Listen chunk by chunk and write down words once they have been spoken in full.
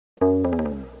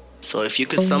So if you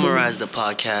could summarize the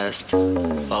podcast,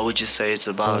 what would you say it's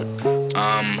about?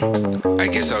 I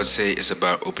guess I would say it's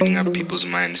about opening up people's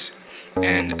minds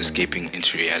and escaping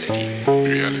into reality.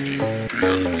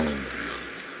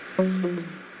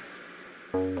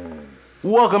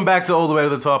 Welcome back to All the Way to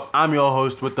the Top. I'm your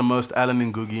host with the most,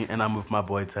 Alan Ngugi, and I'm with my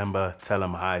boy Temba. Tell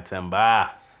him hi,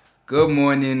 Temba. Good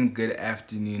morning, good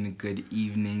afternoon, good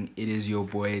evening. It is your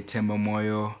boy Temba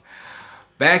Moyo.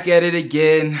 Back at it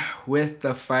again with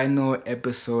the final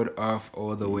episode of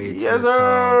All the Way to the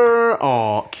Sir.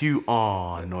 Oh, cue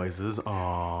on noises.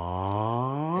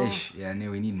 Aww. Ish, yeah, I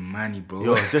know we need money, bro.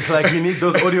 Yo, just like you need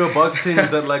those audio box things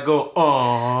that like go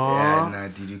aww. Yeah, nah,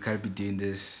 dude, you can't be doing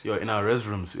this. Yo, in our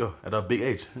restrooms, yo, at our big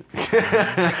age.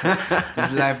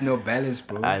 This life no balance,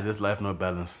 bro. This life no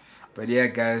balance. But yeah,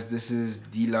 guys, this is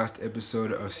the last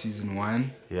episode of season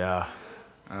 1. Yeah.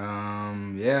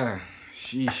 Yeah.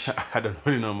 Sheesh. I don't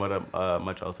really know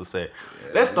much else to say.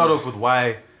 Let's start off with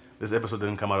why this episode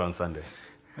didn't come out on Sunday.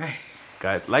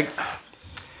 Guys, like,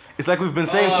 it's like we've been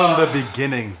saying from the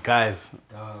beginning, guys.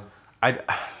 Dog.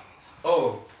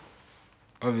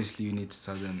 Obviously, we need to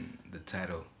tell them the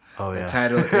title. Oh, yeah. The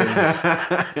title is,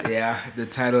 the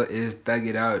title is Thug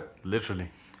It Out.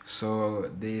 Literally. So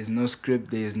there is no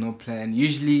script, there is no plan.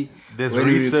 Usually, there's when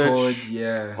research we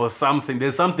record, or something.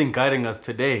 There's something guiding us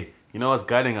today. You know what's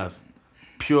guiding us?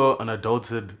 Pure,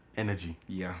 unadulterated energy.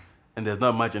 Yeah. And there's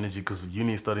not much energy because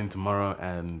uni is starting tomorrow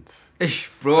and...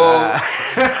 Ish, bro.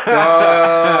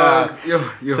 Dog.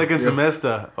 Yo. Second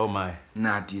semester. Oh, my.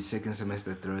 Nah, the second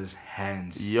semester throws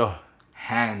hands. Yo.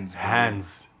 Hands, bro.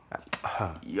 Hands.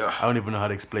 Yo. I don't even know how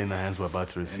to explain the hands we're about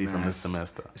to receive from this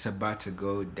semester. It's about to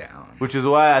go down. Which is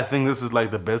why I think this is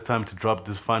like the best time to drop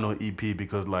this final EP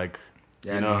because like...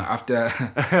 Yeah, you know, after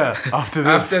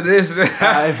this,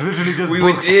 it's literally just books. We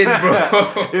within,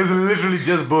 bro. It's literally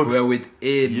just books. We're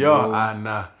within, yo, bro.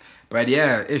 Nah. But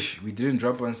yeah, we didn't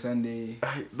drop on Sunday.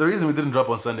 The reason we didn't drop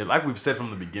on Sunday, like we've said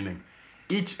from the beginning,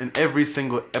 each and every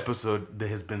single episode there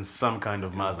has been some kind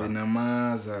of maza.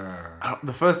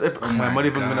 The first episode, I'm not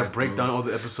even gonna break down all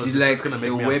the episodes. It's like gonna make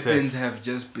the me weapons upset. have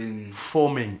just been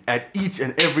forming at each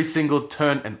and every single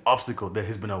turn and obstacle. There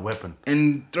has been a weapon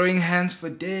and throwing hands for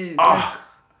days.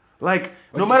 Like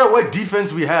no matter what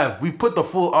defense we have, we put the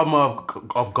full armor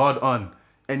of God on,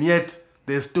 and yet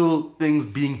there's still things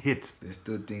being hit. There's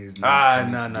still things. No.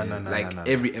 Like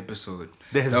every episode.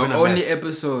 There has the been a only mess.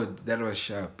 episode that was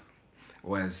sharp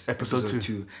was episode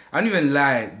 2. I don't even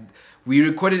lie. We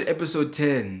recorded episode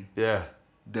 10. Yeah.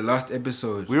 The last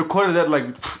episode. We recorded that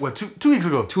like what 2 weeks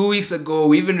ago. 2 weeks ago.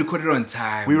 We even recorded on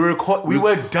time. We were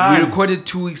done. We recorded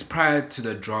 2 weeks prior to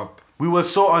the drop. We were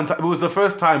so on time. It was the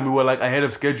first time we were like ahead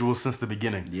of schedule since the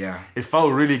beginning. Yeah. It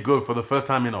felt really good for the first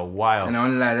time in a while. And I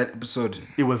won't lie, that episode.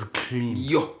 It was clean.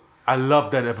 Yo. I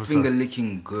love that episode. Finger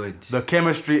licking good. The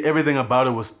chemistry, everything about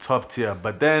it was top tier.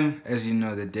 But then, as you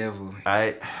know, the devil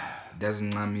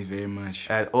doesn't love me very much.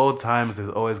 At all times,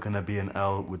 there's always gonna be an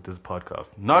L with this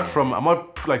podcast. I'm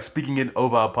not like speaking it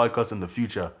over our podcast in the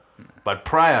future, but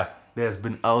prior there's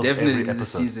been L's definitely every episode.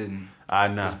 This season.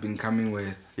 Nah. It's been coming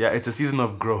with. Yeah, it's a season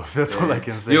of growth. That's all I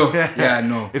can say. No.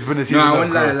 It's been a season of growth. I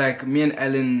won't lie, like me and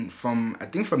Ellen from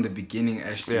the beginning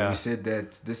actually, we said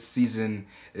that this season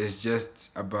is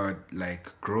just about like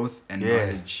growth and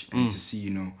knowledge and to see,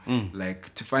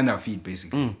 like to find our feet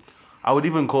basically. I would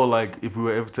even call like if we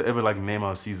were ever like name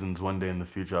our seasons one day in the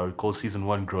future, I would call season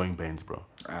 1 Growing Pains, bro.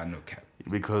 No cap.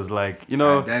 Because like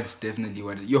that's definitely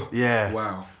what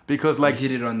wow. Because like you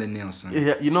hit it on the nail, son.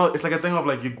 Yeah, it's like a thing of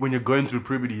like when you're going through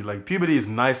puberty. Like puberty is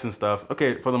nice and stuff.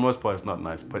 Okay, for the most part, it's not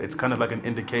nice, but it's kind of like an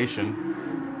indication.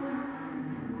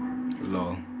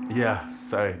 Lol. Yeah,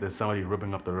 sorry, there's somebody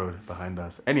ripping up the road behind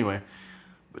us. Anyway,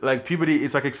 like puberty,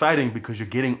 it's like exciting because you're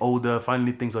getting older.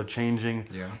 Finally, things are changing.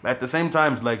 Yeah. At the same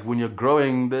time, like when you're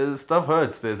growing, there's stuff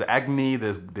hurts. There's acne.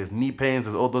 There's knee pains.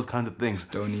 There's all those kinds of things.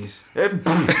 Stonies.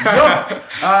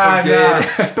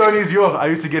 Stonies. I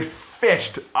used to get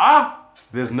fetched.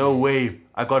 There's no way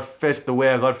I got fetched the way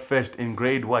I got fetched in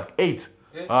grade 8?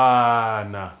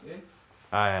 Nah.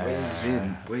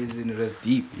 Boys in, that's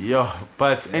deep.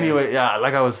 But anyway,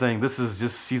 like I was saying, this is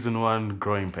just season 1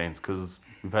 growing pains because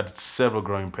we've had several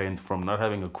growing pains from not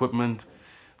having equipment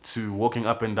to walking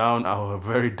up and down our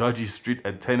very dodgy street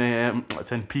at 10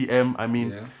 p.m.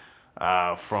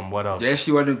 From what else? They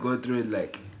actually want to go through it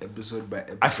like episode by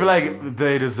episode. I feel like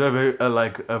they deserve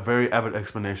a very avid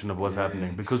explanation of what's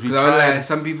happening because we tried. Like,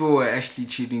 some people were actually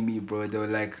cheating me, bro. They were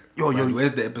like, "Yo,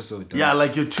 where's the episode?" Dog? Yeah,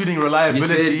 like you're cheating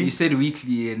reliability. You said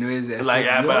weekly, and where's that? Like,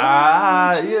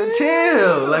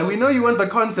 chill. Like we know you want the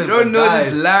content. You don't know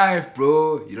this live,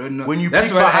 bro. You don't know. When you peek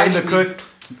behind the curtain.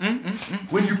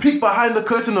 When you peek behind the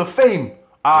curtain of fame,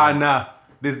 nah,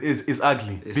 this is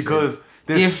ugly because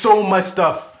there's so much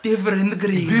stuff. Different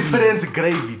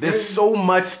gravy. There's so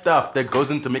much stuff that goes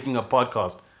into making a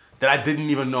podcast that I didn't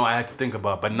even know I had to think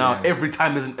about. But now every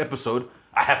time there's an episode,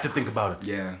 I have to think about it.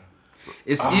 Yeah.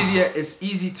 It's easier. It's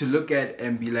easy to look at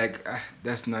and be like,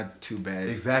 that's not too bad.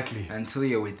 Exactly. Until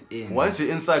you're within. Once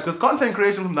you're inside, because content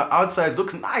creation from the outside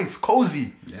looks nice,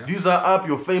 cozy. Yeah. Views are up.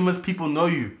 You're famous. People know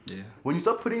you. Yeah. When you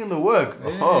start putting in the work,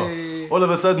 all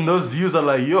of a sudden those views are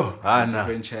like, yo,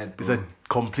 different chat, bro. It's a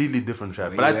completely different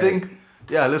chat. But I think,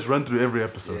 let's run through every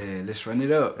episode. Yeah, let's run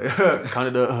it up.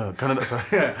 Count it up. Sorry.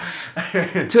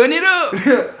 Turn it up.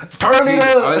 Turn it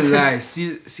up. I'll lie.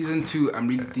 Season 2, I'm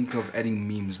really thinking of adding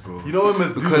memes, bro. You know what we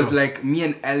must do? Because like me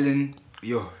and Ellen,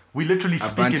 we literally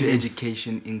speak in memes.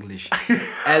 Education English.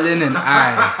 Ellen and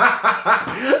I.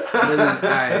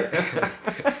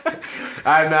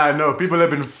 I know. People have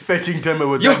been fetching timber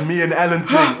with that me and Ellen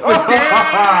thing.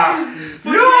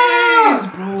 For days,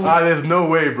 bro. There's no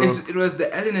way, bro. It was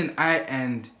the Ellen and I,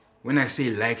 and when I say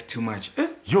like too much,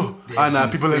 people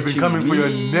have been coming for your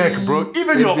neck, bro.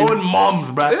 Even your own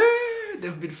moms, bro.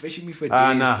 They've been fetching me for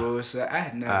days, bro. So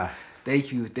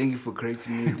thank you for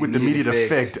correcting me with the immediate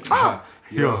effect.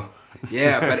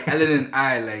 Yeah, but Ellen and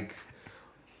I, like,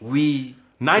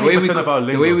 90% of our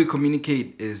lingo. The way we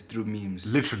communicate is through memes.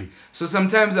 Literally. So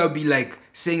sometimes I'll be like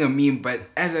saying a meme, but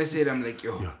as I said, I'm like,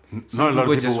 not a lot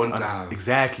of people want to understand.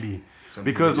 Exactly.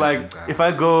 Because like, if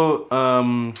I go,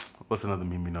 what's another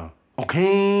meme you know?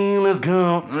 Okay, let's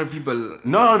go. Not a lot of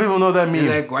people know that meme.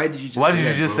 Like, why did you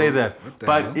just say that?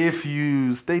 But if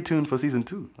you stay tuned for season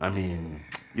 2, I mean,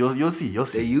 you'll see. The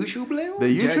YouTube level?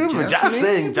 The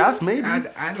YouTube? Just maybe. I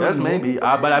don't know. Maybe.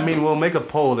 But I mean, we'll make a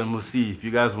poll and we'll see if you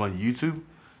guys want YouTube.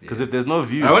 Because if there's no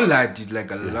views... I won't lie, dude. Like,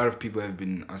 a lot of people have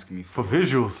been asking me for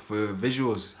visuals. For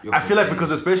visuals. I feel like because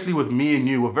especially with me and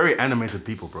you, we're very animated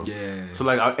people, bro. Yeah. So,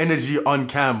 like, our energy on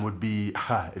cam would be...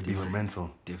 it'd be mental.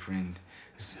 Different.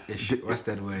 What's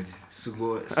that word?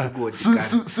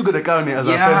 Sugo de carne, as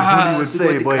our friend Bully would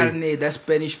say, boy. Carne, that's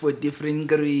Spanish for different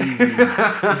gravy.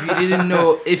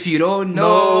 If you don't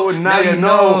know, now you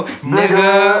know,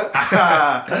 nigga.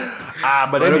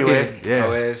 But anyway,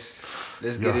 okay.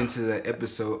 Let's get into the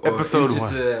episode. Episode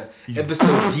 1.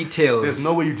 Episode details. There's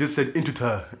no way you just said into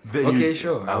her. Okay,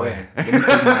 sure. Let me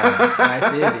take my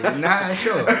theory. Nah,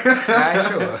 sure.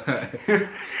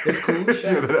 It's cool.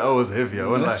 Sure. That L was heavy.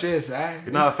 No stress.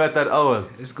 You know how fat that L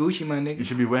was? It's Gucci, my nigga. You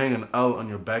should be wearing an L on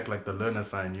your back like the learner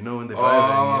sign. You know when they're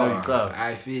driving, you know yourself.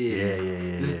 I feel.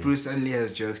 Yeah. This Bruce suddenly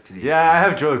has jokes today. Yeah, I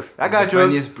have jokes. I got the jokes.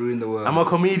 Funniest brew in the world. I'm a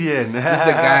comedian. This is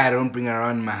the guy I don't bring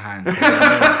around my hand.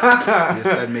 You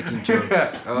start making jokes.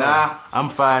 Nah, I'm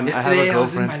fine. Yesterday I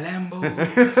was in my Lambo.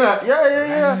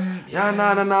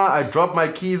 Nah. I dropped my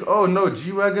keys. Oh no,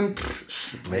 G-Wagon.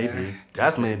 Maybe.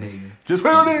 Just maybe. Just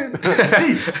put it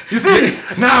in. You see?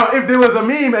 Now, if there was a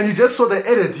meme and you just saw the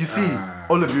edit, you see,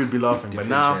 all of you would be laughing. But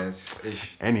now,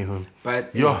 anywho.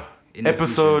 But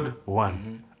episode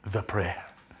 1, The Prayer.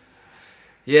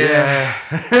 Yeah.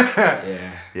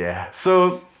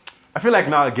 So, I feel like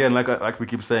now again, like we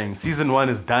keep saying, season 1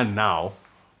 is done now.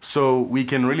 So we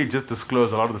can really just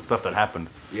disclose a lot of the stuff that happened.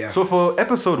 Yeah. So for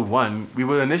episode 1, we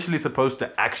were initially supposed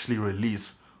to actually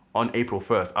release on April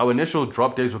 1st. Our initial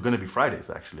drop days were going to be Fridays,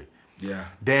 actually. Yeah.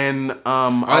 Then...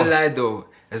 I'll lie though.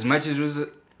 As much as it was...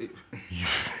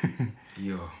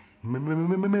 Yo.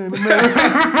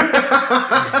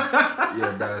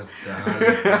 That was the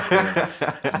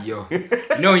hardest. Yo.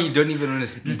 No, you don't even want to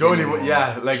speak. You don't even...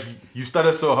 Yeah, like, you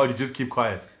started so hard, you just keep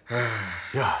quiet.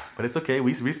 Yeah, but it's okay.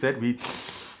 We said we...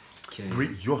 Okay.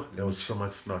 There was so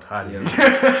much snot. Hardly.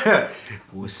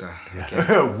 Wusa. Okay.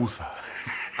 Wusa.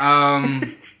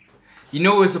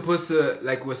 We're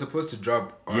supposed to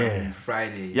drop on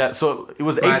Friday. Yeah, so it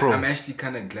was April. I'm actually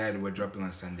kind of glad we're dropping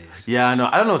on Sundays. Yeah, I know.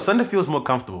 I don't know. Sunday feels more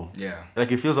comfortable. Yeah.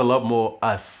 Like it feels a lot more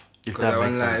us. If that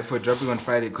makes sense. If we're dropping on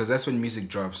Friday, because that's when music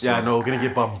drops. Yeah, no, we're gonna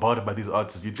get bombarded by these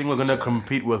artists. You think we're gonna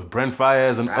compete with Brent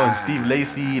Fires and Steve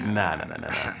Lacy? Nah.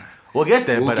 We'll get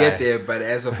there. But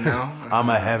as of now,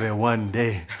 I'ma have it one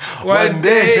day. One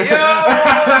day, yo!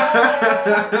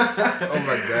 Oh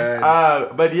my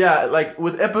god. But yeah, like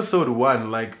with episode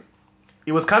 1, like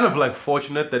it was kind of like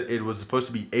fortunate that it was supposed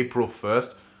to be April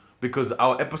 1st because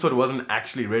our episode wasn't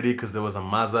actually ready because there was a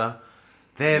Maza.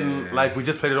 Then like we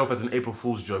just played it off as an April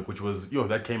Fool's joke, which was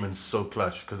that came in so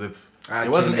clutch because if it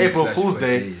wasn't April Fool's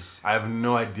Day, I have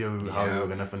no idea how we were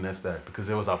gonna finesse that because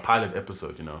it was our pilot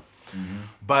episode, Mm-hmm.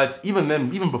 But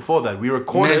even before that, we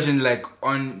recorded. Imagine like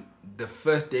on the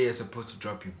first day you're supposed to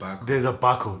drop your barcode. There's a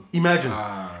barcode. Imagine.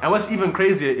 And what's even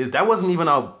crazier is that wasn't even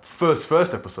our first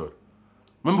episode.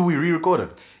 Remember we re-recorded?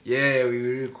 Yeah, we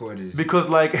re-recorded. Because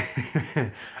like,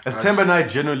 as Temba and I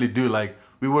generally do, like,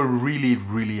 we were really,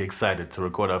 really excited to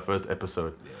record our first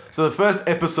episode. Yeah. So the first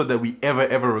episode that we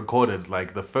ever recorded,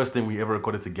 like the first thing we ever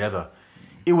recorded together,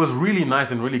 it was really nice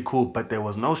and really cool, but there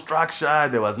was no structure,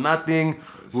 there was nothing.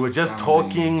 We were just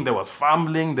talking, there was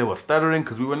fumbling, there was stuttering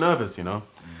because we were nervous, you know.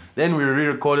 Then we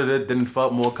re-recorded it, then it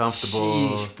felt more comfortable.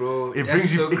 Sheesh, bro. It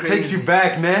brings you, it takes you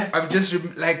back, nah. I'm just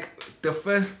like the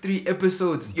first 3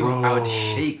 episodes, I would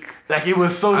shake. Like it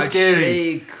was so scary.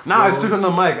 Shake, now I stood on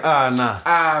the mic. Nah.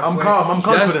 I'm calm. I'm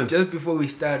confident. Just before we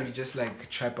start, we just like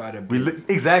trap out a bit.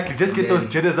 Exactly. Just get those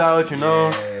jitters out, you know.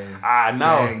 Yeah.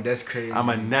 Now. Dang, that's crazy. I'm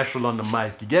a natural on the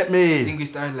mic. You get me? I think we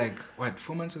started like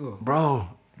 4 months ago. Bro,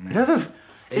 it doesn't.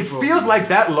 It feels like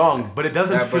that long, but it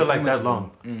doesn't feel like that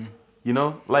long. You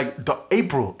know, like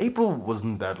April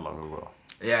wasn't that long ago.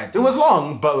 Yeah, it was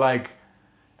long, but like,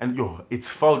 and it's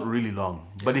felt really long.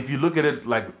 But if you look at it,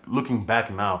 like looking back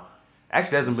now,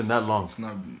 actually hasn't been that long. It's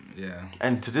not, yeah.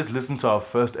 And to just listen to our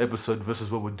first episode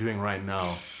versus what we're doing right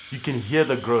now, you can hear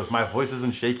the growth. My voice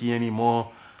isn't shaky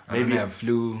anymore. Maybe I have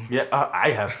flu. Yeah,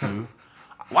 I have flu.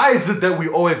 Why is it that we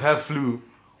always have flu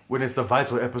when it's the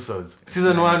vital episodes?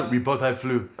 Season 1, we both had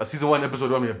flu. Season 1, episode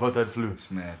 1, we both had flu.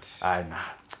 It's mad. Nah.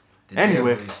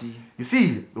 Anyway, you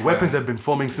see, the weapons have been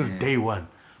forming since day 1.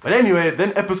 But anyway,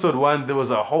 then episode 1, there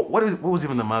was a whole... What was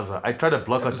even the Mazda? I tried to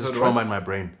block out this trauma in my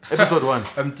brain. Episode 1.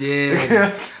 I'm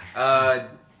dead.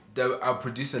 Our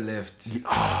producer left.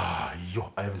 I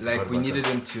haven't like, we needed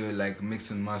him to, like,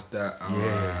 mix and master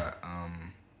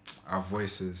our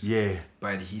voices. Yeah.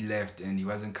 But he left and he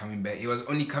wasn't coming back. He was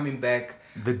only coming back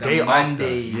the day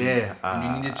Monday. After. Yeah. And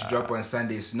we needed to drop on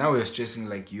Sunday. So now we're stressing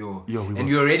like, we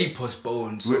already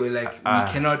postponed. So we're like,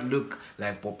 we cannot look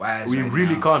like Popeyes. We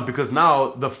really can't, because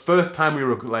now the first time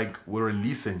we're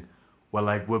releasing,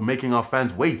 we're making our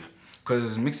fans wait.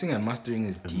 Because mixing and mastering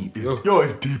is deep.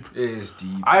 It's deep. It is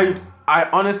deep. I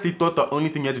honestly thought the only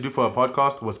thing you had to do for a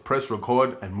podcast was press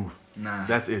record and move. Nah.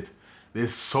 That's it.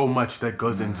 There's so much that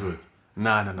goes into it.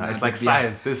 Nah. It's like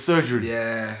science. There's surgery.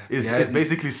 Yeah. It's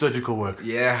basically surgical work.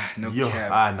 Yeah, no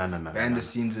cap. No. Behind the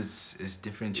scenes, it's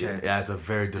different chats. Yeah, it's a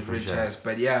very different chats.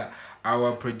 But yeah,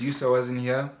 our producer wasn't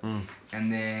here.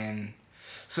 And then...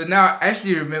 So now I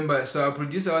actually remember, so our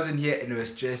producer wasn't here and we were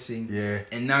stressing. Yeah.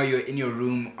 And now you're in your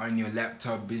room on your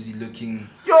laptop busy looking.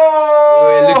 Yo!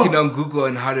 We're looking on Google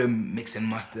on how to mix and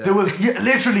master. There was,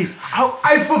 literally,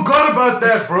 I forgot about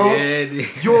that, bro. Yeah.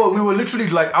 We were literally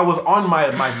like, I was on my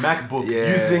MacBook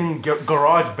using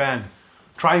GarageBand,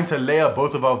 trying to layer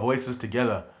both of our voices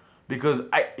together. Because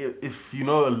if you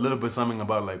know a little bit something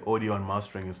about like audio and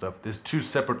mastering and stuff, there's 2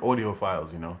 separate audio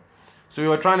files, you know. So we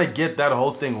were trying to get that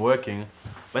whole thing working.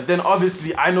 But then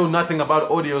obviously I know nothing about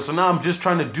audio, so now I'm just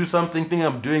trying to do something, think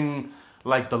I'm doing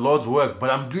like the Lord's work, but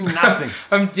I'm doing nothing.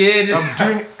 I'm dead. I'm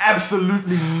doing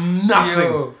absolutely nothing.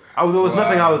 Yo, there was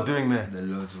nothing I was doing there. The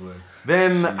Lord's work.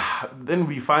 Then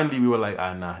we were like,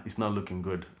 nah, it's not looking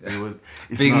good.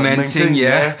 It's big man thing,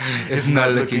 yeah. It's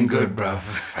not looking good,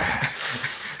 bruv.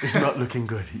 It's not looking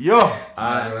good. Yo! It's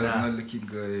not looking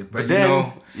good. But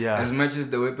then, as much as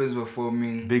the weapons were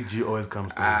forming... Big G always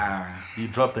comes through. He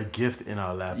dropped a gift in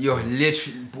our lap. Yo,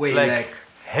 literally, boy, like...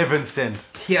 Heaven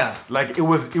sent. Yeah. Like, it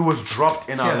was dropped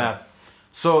in our lap.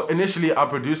 So, initially, our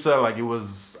producer, like, it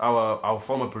was our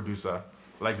former producer,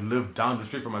 like, lived down the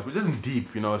street from us, which isn't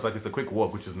deep, you know. It's like, it's a quick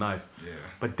walk, which is nice. Yeah.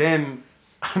 But then,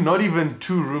 not even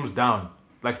 2 rooms down,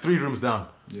 like 3 rooms down,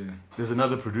 there's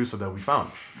another producer that we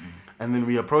found. And then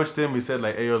we approached him. We said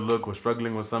like, hey, yo, look, we're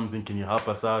struggling with something. Can you help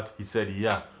us out? He said,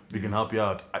 yeah, we can help you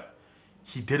out.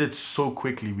 He did it so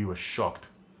quickly. We were shocked.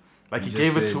 Like you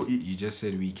just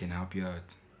said we can help you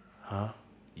out. Huh?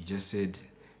 You just said,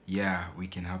 yeah, we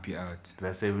can help you out. Did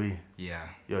I say we? Yeah.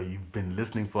 Yo, you've been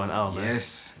listening for an hour, man.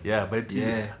 Yes. Yeah, but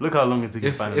look how long it took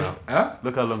you to find it out. Huh?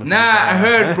 Look how long it took. Nah, I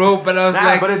heard, bro, but I was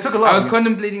but it took a lot. I was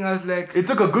contemplating. I was like, it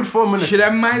took a good 4 minutes. Should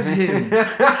I miss him,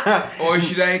 or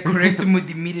should I correct him with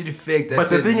immediate effect?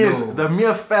 The thing is, the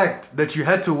mere fact that you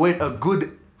had to wait a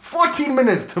good 14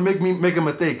 minutes to make me make a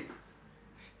mistake.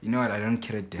 You know what? I don't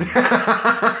care it.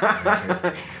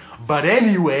 But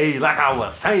anyway, like I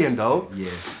was saying though.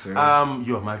 Yes, sir.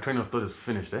 My train of thought is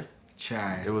finished, eh?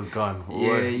 Chai. It was gone.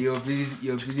 Yeah, you're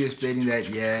busy explaining that.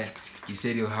 Yeah, he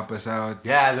said he'll help us out.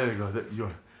 Yeah, there you go.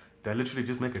 Did I literally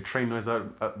just make a train noise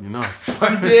out? You know.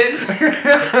 I did.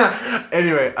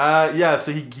 Anyway,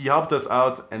 so he helped us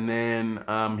out, and then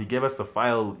he gave us the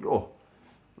file.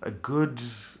 A good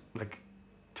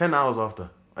 10 hours after.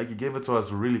 Like he gave it to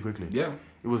us really quickly. Yeah.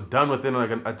 It was done within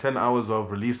a 10 hours of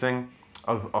releasing.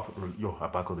 I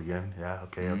buckled again. Yeah.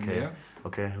 Okay. Yeah.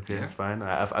 Okay. It's fine.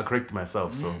 I corrected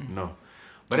myself. So no.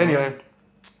 But anyway,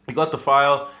 we got the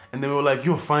file, and then we were like,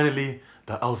 yo, finally,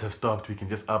 the owls have stopped. We can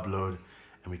just upload,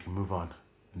 and we can move on.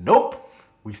 Nope.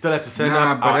 We still had to set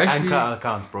up our Anchor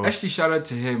account, bro. Actually, shout out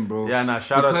to him, bro. Yeah,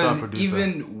 shout out to our producer. Because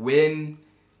even when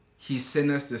he sent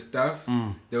us the stuff,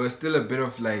 there was still a bit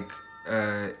of like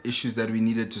issues that we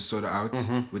needed to sort out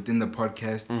within the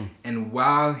podcast. And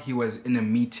while he was in a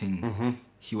meeting,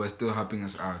 he was still helping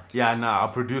us out. Yeah, our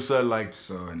producer, like...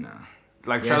 So,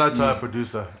 Like, shout out to our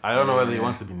producer. I don't know whether he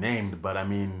wants to be named, but I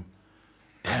mean...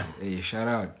 Damn. Hey, shout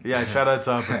out. Yeah, shout out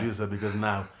to our producer, because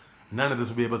now... None of this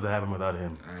would be able to happen without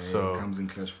him. So it comes in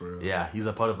clutch for real. Yeah, he's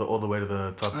a part of the all the way to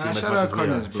the top team as shout much out as we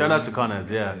Connors, are. bro. Shout out to Connors,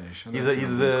 yeah. He's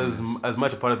as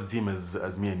much a part of the team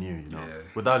as me and you, you know. Yeah.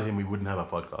 Without him, we wouldn't have a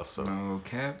podcast. So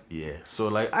okay. Yeah. So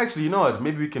like, actually, you know what?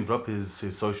 Maybe we can drop his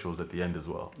socials at the end as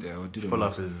well. Yeah, we'll do follow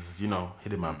up his,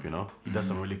 hit him up. He does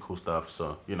some really cool stuff.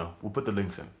 So we'll put the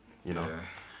links in.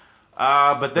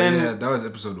 But then that was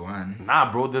episode 1.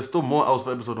 Nah, bro, there's still more else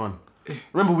for episode 1.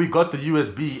 Remember, we got the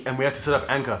USB and we had to set up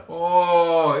Anchor.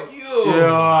 Oh,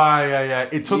 Yeah.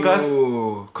 It took us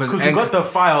because we got the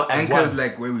file. Anchor's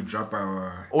like where we drop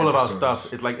our all of our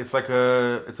stuff. It's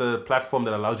a platform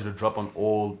that allows you to drop on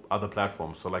all other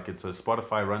platforms. So like it's a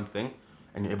Spotify run thing,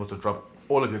 and you're able to drop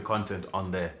all of your content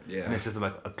on there. Yeah. And it's just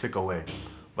like a click away.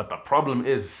 But the problem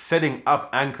is setting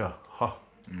up Anchor.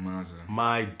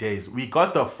 My days. We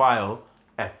got the file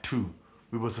at 2.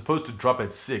 We were supposed to drop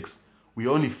at 6. We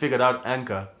only figured out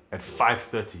Anchor at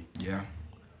 5:30. Yeah.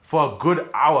 For a good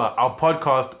hour, our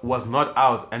podcast was not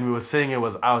out, and we were saying it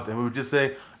was out, and we would just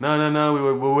say, no, we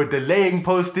were delaying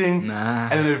posting,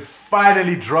 and then it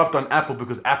finally dropped on Apple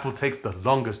because Apple takes the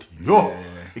longest.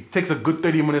 It takes a good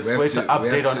 30 minutes to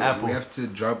update on Apple. We have to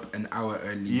drop an hour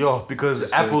early.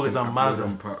 Because Apple is on Mazda.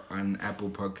 On Apple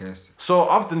Podcast. So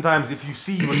oftentimes, if you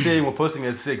see we're saying we're posting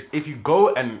at 6, if you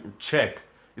go and check,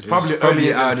 it's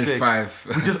probably out at 6. 5.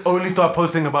 We just only start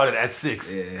posting about it at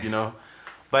 6,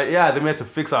 But yeah, then we had to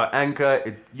fix our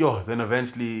Anchor. Then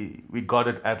eventually we got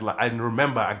it at I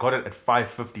remember I got it at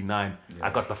 5:59. Yeah. I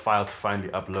got the file to finally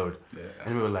upload. Yeah.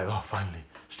 And we were like, oh, finally,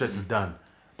 stress is done.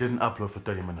 Didn't upload for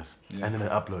 30 minutes. Yeah. And then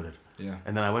it uploaded. Yeah.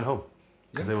 And then I went home.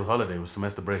 Because it was holiday, it was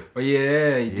semester break. Oh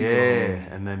yeah, you did.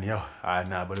 And then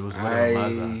but it was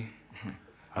Mazda.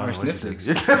 I watched Netflix.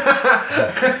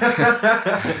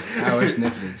 I watched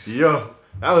Netflix.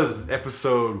 That was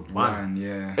episode 1.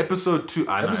 Yeah. Episode 2.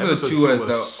 Episode 2 was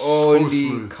the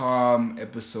only calm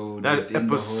episode. That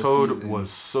episode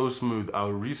was so smooth.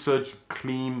 Our research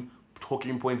clean,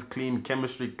 talking points clean,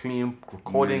 chemistry clean,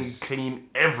 recording clean.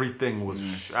 Everything was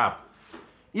sharp.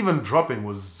 Even dropping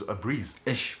was a breeze.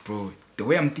 Ish, bro. The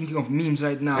way I'm thinking of memes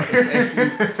right now, it's actually.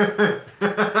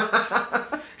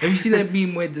 Have you seen that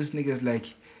meme where this nigga's like,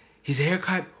 his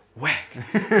haircut, whack.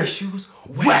 His shoes,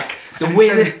 whack. The way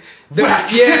that...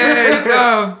 Whack.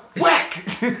 Yeah, whack.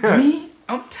 Me?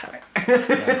 I'm tired. I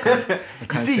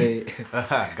can't say...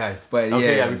 Guys. But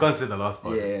we can't say the last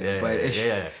part.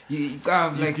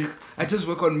 I just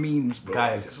work on memes, bro.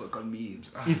 Guys. I just work on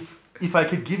memes. If I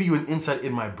could give you an insight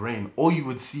in my brain, all you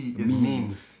would see is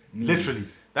memes. Literally.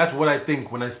 That's what I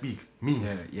think when I speak.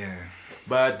 Memes. Yeah.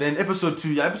 But then episode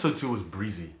 2 was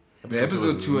breezy.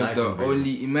 Episode 2 was the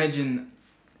only. Imagine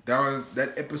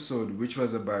that episode, which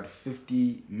was about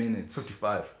 50 minutes.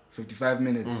 55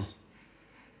 minutes.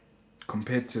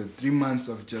 Compared to 3 months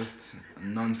of just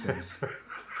nonsense.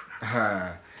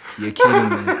 You're kidding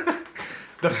me.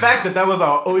 The fact that was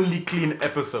our only clean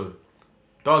episode.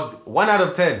 Dog, 1 out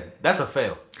of 10. That's a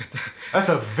fail. That's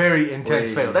a very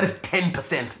intense fail. That is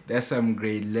 10%. That's some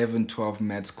grade 11, 12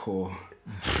 maths core.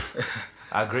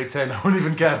 Grade 10, I won't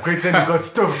even care. Grade 10, you got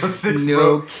still for 6,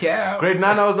 no bro. cap. Grade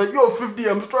 9, I was like, 50,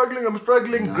 I'm struggling.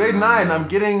 Nah. Grade 9, I'm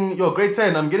getting, grade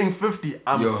 10, I'm getting 50.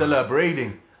 I'm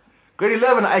celebrating. Grade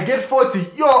 11, I get 40.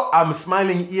 I'm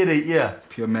smiling ear to ear.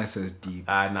 Pure maths is deep.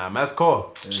 Maths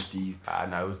core. It was deep.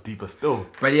 It was deeper still.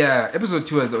 But yeah, episode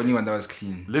 2 was the only one that was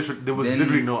clean. Literally, there was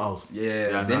literally no else.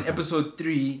 Yeah, then episode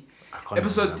 3.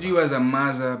 Episode 3 was a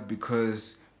Mazda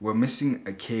because we're missing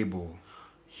a cable.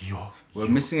 We're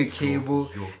missing a cable,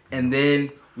 and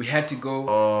then we had to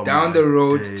go down the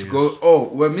road to go. Oh,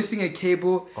 we're missing a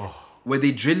cable. Were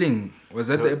they drilling? Was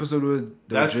that the episode where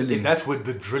they were drilling? That's where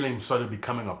the drilling started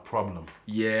becoming a problem.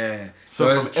 Yeah.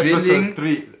 So from drilling, episode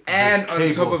 3, and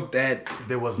on top of that,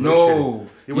 there was no shedding.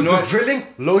 It was the drilling,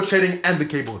 load shedding, and the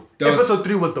cable. Episode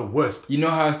 3 was the worst. You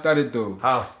know how it started though?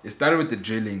 How? It started with the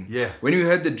drilling. Yeah. When we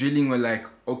heard the drilling, we're like,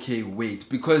 okay, wait,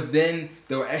 because then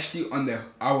they were actually on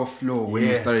our floor when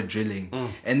we started drilling,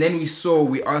 and then we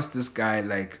asked this guy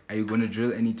like, are you gonna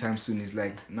drill anytime soon? He's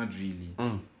like, not really.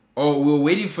 Oh, we were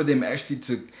waiting for them actually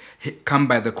to come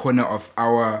by the corner of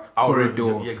our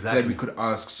corridor yeah, exactly. so that we could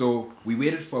ask. So we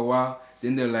waited for a while.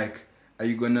 Then they're like, "Are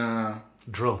you gonna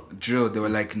drill?" They were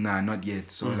like, "Nah, not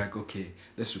yet." So we're like, "Okay,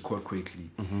 let's record quickly."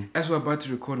 As we're about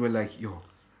to record, we're like, "Yo,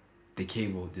 the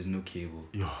cable. There's no cable."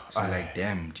 Yo, so we're like,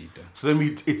 "Damn, Jita." So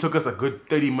then it took us a good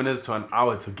 30 minutes to an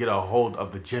hour to get a hold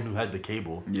of the gen who had the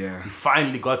cable. Yeah. We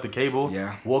finally got the cable.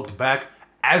 Yeah. Walked back.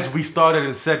 As we started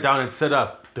and sat down and set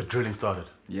up, the drilling started.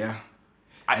 Yeah.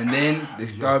 And then they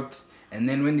stopped. And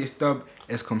then when they stopped,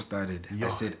 ESCOM started. I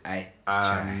said, it's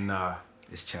chai. Nah.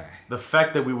 It's chai. The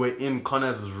fact that we were in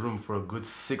Connor's room for a good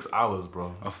 6 hours,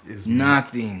 bro. Is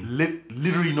nothing.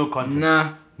 Literally no content.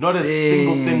 Nah. Not a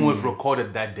single thing was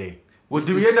recorded that day. What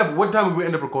time did we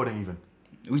end up recording even?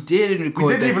 We didn't record.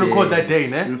 We didn't even record that day,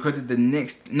 ne? We recorded the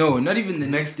next. No, not even the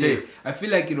next day. I feel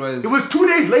like it was. It was 2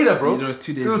 days later, bro. It was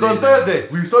 2 days. It was later. on Thursday.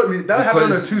 That happened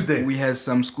on a Tuesday. We had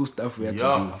some school stuff we had to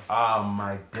do.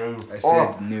 My days. I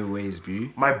said no ways, bro.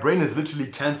 My brain has literally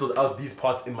cancelled out these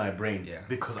parts in my brain. Yeah.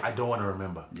 Because I don't want to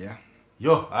remember. Yeah.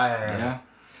 Yeah.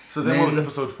 So then what was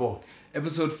episode 4?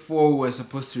 Episode 4 was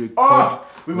supposed to record. Oh,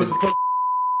 we were supposed.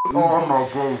 Oh my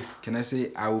god. Can I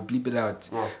say I will bleep it out?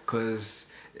 Because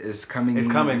it's coming. It's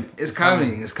coming. It's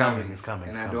coming.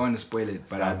 And I don't want to spoil it,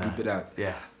 but I'll bleep it out.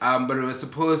 Yeah. But it was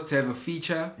supposed to have a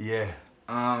feature. Yeah.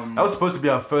 That was supposed to be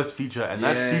our first feature, and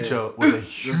that feature was a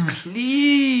huge. It was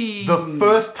clean. The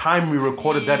first time we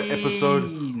recorded that episode,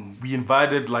 we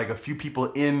invited like a few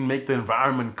people in, make the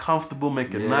environment comfortable,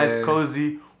 make it nice,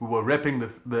 cozy. We were repping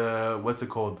the what's it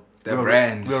called? The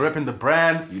brand. We were repping the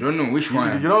brand. You don't know which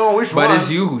one. You don't know which one.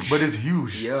 But it's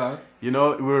huge. Yeah. You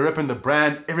know, we were repping the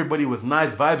brand. Everybody was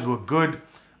nice. Vibes were good.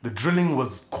 The drilling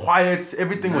was quiet.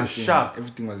 Everything was sharp.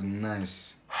 Everything was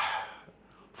nice.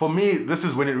 For me, this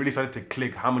is when it really started to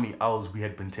click how many hours we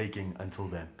had been taking until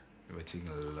then. We were taking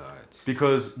a lot.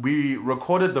 Because we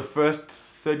recorded the first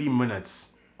 30 minutes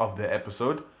of the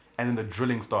episode and then the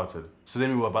drilling started. So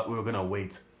then we were gonna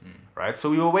wait. Right?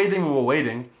 So we were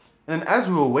waiting. And then as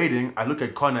we were waiting, I look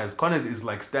at Connors. Connors is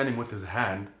like standing with his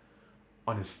hand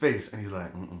on his face and he's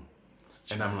like,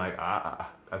 And I'm like,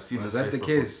 I've seen this. Was that the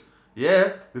case?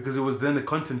 Yeah, because it was then the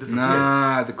content disappeared.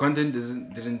 Nah, the content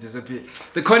didn't disappear.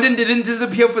 The content didn't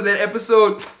disappear for that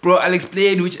episode. Bro, I'll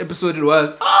explain which episode it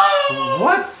was.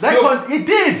 What? It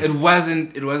did! It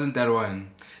wasn't that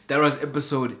one. That was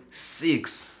episode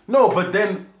 6. No, but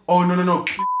then no.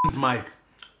 Mic.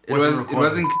 It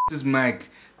wasn't his mic.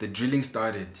 The drilling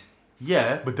started.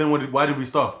 Yeah, but then why did we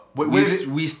stop?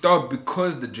 We stopped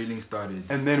because the drilling started.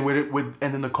 And then and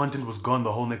then the content was gone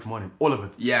the whole next morning. All of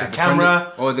it. Yeah. The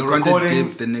camera. The content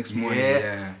dipped the next morning.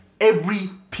 Yeah. Every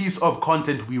piece of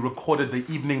content we recorded the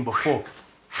evening before.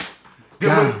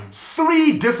 There was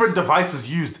 3 different devices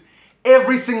used.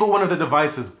 Every single one of the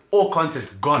devices, all content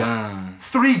gone.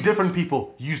 3 different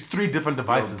people used 3 different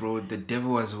devices. Yo, bro, the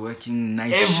devil was working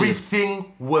night shift.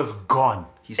 Everything was gone.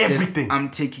 He said, everything. I'm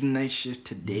taking night shift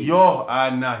today. Yo,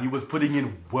 nah, he was putting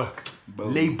in work,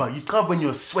 labor. You can't when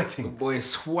you're sweating. Oh boy,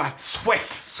 sweat.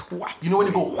 You know when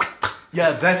you go,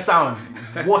 yeah, that sound,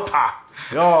 water.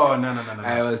 Oh no.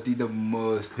 I was the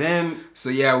most. Then so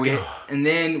yeah, and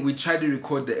then we tried to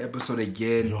record the episode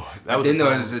again. But then there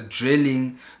was a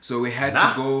drilling, so we had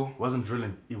to go. It wasn't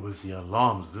drilling. It was the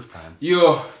alarms this time.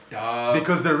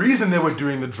 Because the reason they were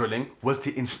doing the drilling was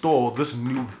to install this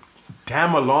new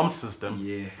damn alarm system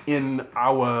in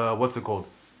our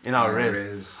in our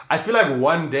res. I feel like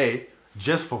one day,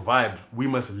 just for vibes, we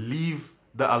must leave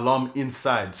the alarm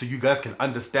inside so you guys can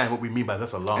understand what we mean by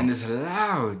this alarm. And it's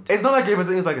loud. It's not like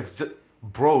everything is like it's just,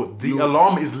 bro, the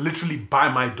alarm is literally by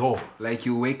my door. Like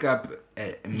you wake up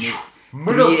at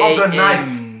middle of the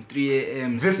night, 3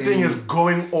 a.m. This thing is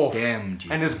going off. Damn, G.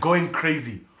 And it's going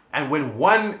crazy. And when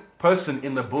one person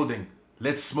in the building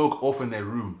lets smoke off in their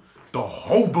room, the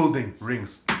whole building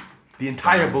rings. The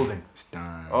entire building. It's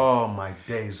done. Oh my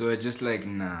days. So it's just like,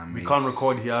 nah, we can't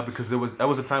record here because that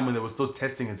was a time when they were still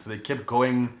testing it. So they kept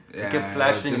going, they kept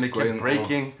flashing and they kept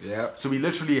breaking. Yeah. So we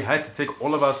literally had to take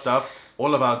all of our stuff,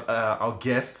 all of our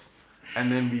guests,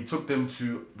 and then we took them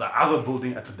to the other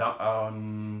building at the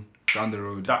down the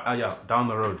road. Down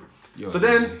the road. So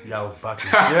then, I was back.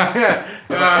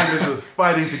 My English was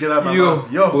fighting to get out of my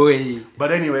mouth. Boy.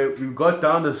 But anyway, we got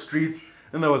down the streets.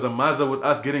 Then there was a Mazda with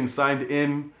us getting signed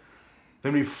in.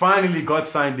 Then we finally got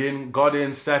signed in, got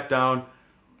in, sat down,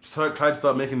 tried to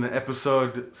start making the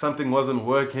episode. Something wasn't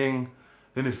working.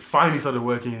 Then it finally started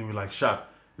working and we were like, sharp,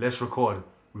 let's record.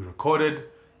 We recorded.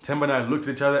 Temba and I looked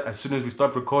at each other. As soon as we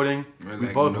stopped recording, we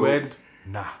both went,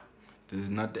 nah. This is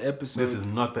not the episode. This is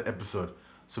not the episode.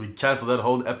 So we canceled that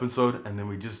whole episode and then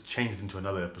we just changed into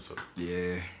another episode.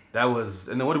 Yeah. That was,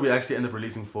 and then what did we actually end up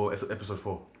releasing for episode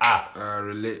 4?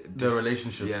 The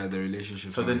relationships. Yeah, the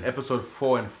relationships. So then episode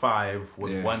 4 and 5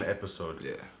 was one episode.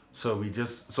 Yeah. So we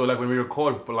just, so like when we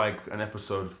record like an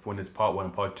episode, when it's part 1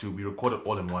 and part 2, we record it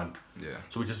all in one. Yeah.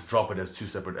 So we just drop it as 2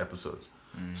 separate episodes.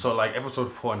 So like episode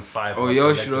 4 and 5. Oh,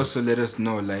 y'all should also let us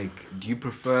know, like, do you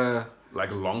prefer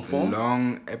like long form?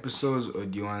 Long episodes, or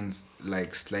do you want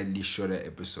like slightly shorter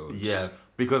episodes? Yeah.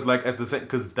 Because like at the same,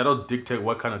 because that'll dictate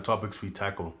what kind of topics we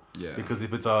tackle. Yeah. Because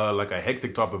if it's like a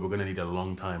hectic topic, we're gonna need a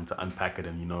long time to unpack it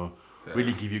and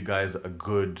really give you guys a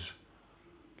good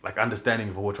like understanding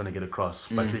of what we're trying to get across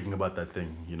by speaking about that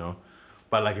thing,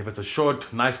 But like if it's a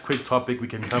short, nice, quick topic, we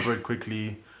can cover it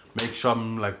quickly, make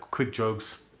some like quick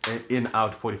jokes, in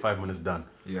out 45 minutes done.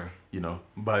 Yeah.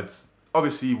 But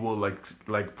obviously we'll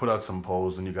like put out some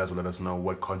polls and you guys will let us know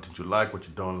what content you like, what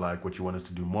you don't like, what you want us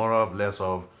to do more of, less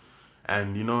of.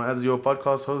 And, as your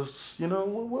podcast hosts,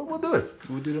 we'll do it.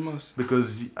 We'll do the most.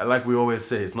 Because, like we always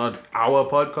say, it's not our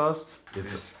podcast,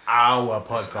 it's our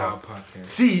podcast. It's our podcast.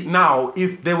 See, now,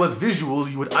 if there was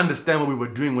visuals, you would understand what we were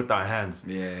doing with our hands.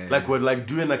 Yeah. Like, we're, like,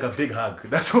 doing, like, a big hug.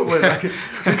 That's what we're, like...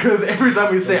 Because every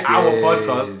time we say our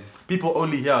podcast, people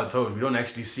only hear our tone. We don't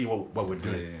actually see what we're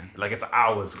doing. Yeah. Like, it's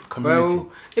ours, community.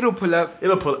 Well, it'll pull up.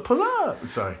 Pull up.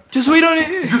 Sorry. Just wait on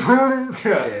it. Just wait on it.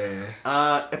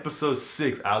 Yeah. Episode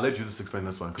 6. I'll let you just explain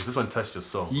this one because this one touched your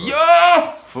soul.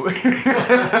 Bro.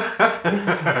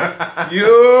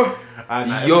 Yo!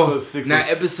 Yo! Episode 6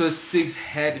 episode 6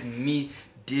 had me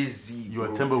dizzy. Your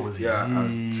timber was heated. I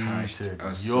was touched. I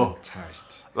was so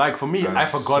touched. Like for me, I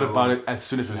forgot about it as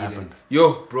soon as it happened.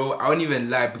 Yo, bro, I won't even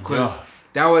lie because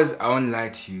that was, I won't lie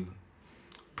to you,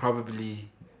 probably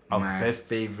my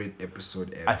favorite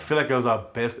episode ever. I feel like it was our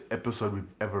best episode we've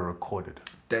ever recorded.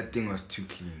 That thing was too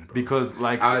clean, bro. Because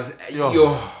like I was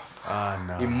no.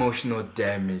 Emotional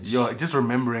damage. Yo, just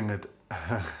remembering it.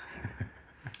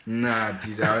 Nah,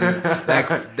 dude. I was, like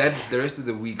that. The rest of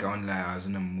the week, I won't lie, I was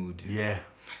in a mood. Yeah.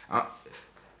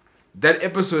 That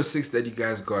episode 6 that you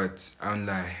guys got, I won't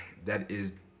lie, that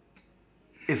is.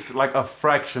 It's like a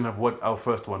fraction of what our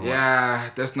first one was. Yeah,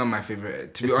 that's not my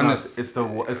favorite. To be honest, it's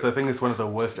the thing. It's one of the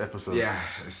worst episodes. Yeah,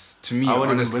 to me,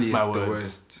 honestly, it's the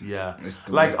worst. Yeah, it's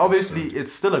the like worst obviously, episode.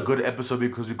 It's still a good episode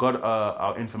because we got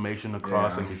our information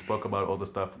across and we spoke about all the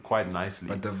stuff quite nicely.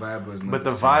 But the vibe was not. But the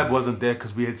vibe wasn't there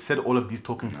because we had said all of these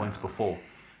talking points before.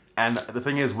 And the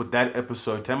thing is, with that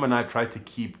episode, Temba and I tried to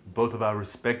keep both of our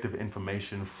respective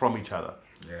information from each other.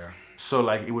 Yeah. So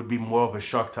like it would be more of a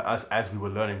shock to us as we were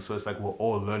learning. So it's like we're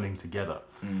all learning together.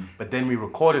 But then we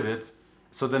recorded it.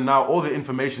 So then now all the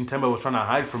information Temba was trying to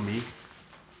hide from me,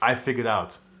 I figured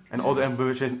out. And all the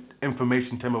information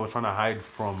Temba was trying to hide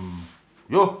from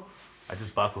I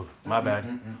just buckled. My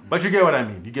bad. But you get what I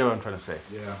mean. You get what I'm trying to say.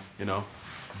 Yeah.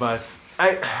 But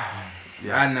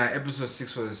And episode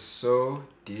 6 was so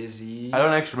dizzy. I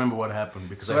don't actually remember what happened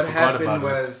because so I forgot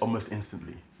about it almost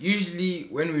instantly. Usually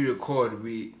when we record,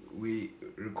 we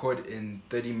record in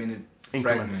 30-minute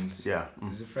fragments. Yeah.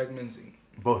 Is it fragments?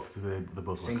 Both. The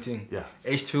both. Same thing. Yeah.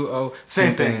 H2O.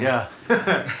 Same thing. Yeah.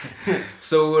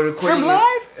 So we're recording. From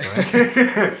live.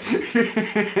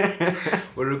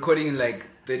 We're recording in like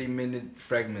 30-minute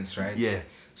fragments, right? Yeah.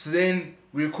 So then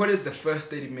we recorded the first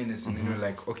 30 minutes and then we're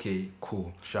like, okay,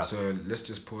 cool. Sharp. So let's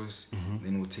just pause.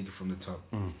 Then we'll take it from the top.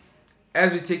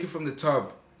 As we take it from the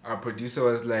top, our producer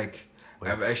was like,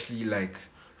 I've actually like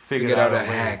figured out a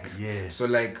hack. Yeah. So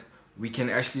like we can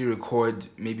actually record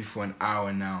maybe for an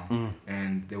hour now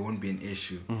and there won't be an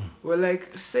issue. We're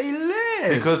like, say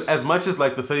less. Because as much as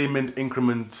like the 30-minute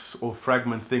increments or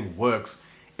fragment thing works,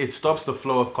 it stops the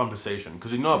flow of conversation.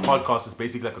 Because a podcast is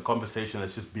basically like a conversation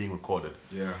that's just being recorded.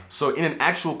 Yeah. So in an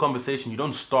actual conversation, you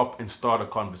don't stop and start a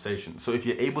conversation. So if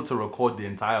you're able to record the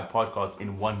entire podcast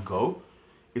in one go,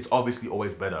 it's obviously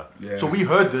always better. Yeah. So we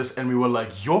heard this and we were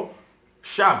like,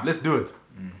 sharp, let's do it.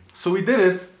 So we did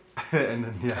it. And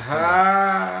then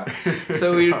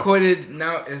so we recorded,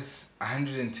 now it's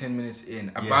 110 minutes in.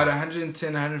 About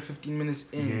 110, 115 minutes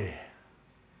in. Yeah.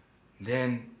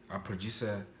 Then our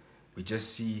producer, we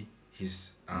just see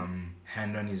his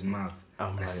hand on his mouth.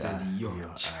 I said,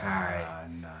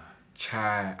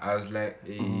 chai. I was like,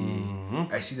 hey.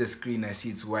 I see the screen, I see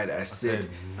it's white. I said,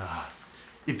 nah.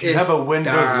 If you have a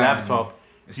Windows laptop,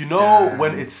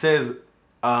 when it says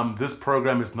this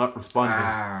program is not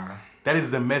responding, that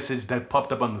is the message that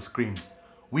popped up on the screen.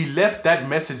 We left that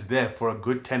message there for a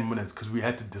good 10 minutes because we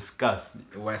had to discuss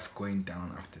what's going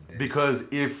down after this. Because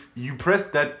if you press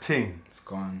that thing, it's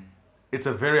gone. It's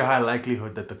a very high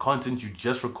likelihood that the content you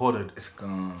just recorded is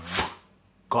gone.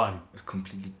 Gone. It's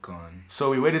completely gone. So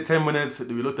we waited 10 minutes.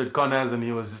 We looked at Connors and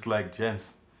he was just like,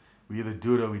 gents, we either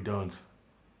do it or we don't.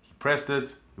 pressed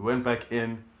it, we went back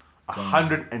in.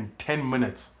 110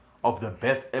 minutes of the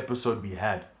best episode we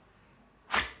had.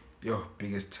 Yo,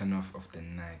 biggest turn off of the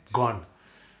night. Gone.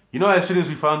 You know, as soon as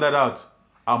we found that out,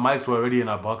 our mics were already in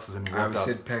our boxes and we walked out.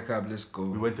 We said pack up, let's go.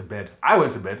 We went to bed. I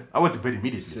went to bed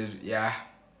immediately. Said, yeah.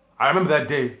 I remember that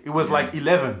day. It was like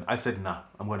 11. I said, nah,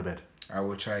 I'm going to bed. I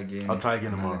will try again. I'll try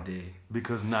again tomorrow. Day.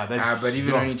 Because that. But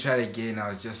even when you tried again, I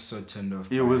was just so turned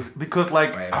off. It was because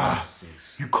like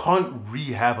you can't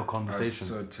have a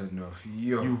conversation. I was so turned off.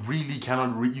 Yo. You really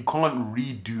cannot. You can't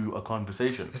redo a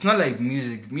conversation. It's not like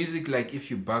music. Music, like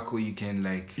if you buckle, you can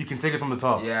like. You can take it from the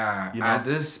top. Yeah. You know?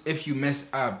 This if you mess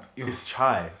up. Yo, it's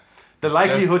chai. The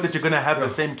likelihood that you're gonna have the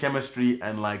same chemistry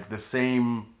and like the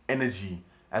same energy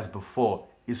as before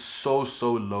is so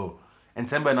low. And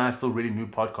Temba and I are still really new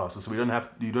podcasters, so you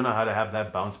don't know how to have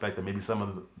that bounce back that maybe some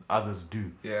of the others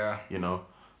do. Yeah. You know?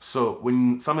 So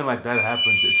when something like that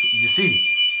happens, it's you see.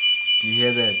 Do you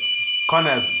hear that?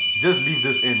 Connors, just leave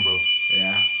this in, bro.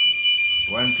 Yeah.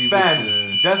 One people fans,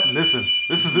 just listen.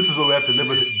 This is what we have to live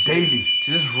with daily.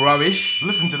 To this rubbish.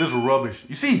 Listen to this rubbish.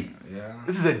 You see? Yeah.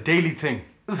 This is a daily thing.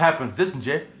 This happens, isn't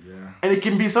it? Yeah. And it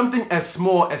can be something as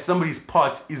small as somebody's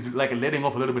pot is like letting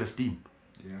off a little bit of steam.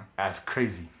 Yeah. That's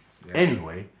crazy. Yeah.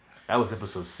 Anyway, that was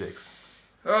episode 6.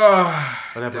 Oh,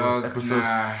 what happened? Episode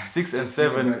 6 and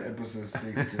 7. Episode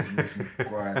 6 just makes me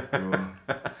quiet, bro.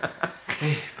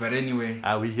 Hey, but anyway.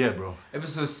 We here, bro.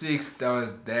 Episode 6, that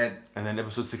was that. And then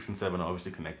episode 6 and 7 are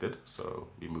obviously connected, so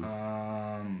we moved.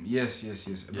 Yes.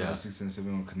 Episode 6 and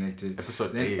 7 were connected.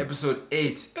 Episode 8. Then episode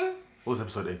 8. What was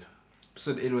episode 8?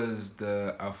 Episode 8 was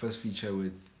our first feature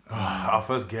with... our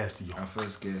first guest, yo. Our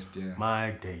first guest, yeah.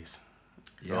 My days.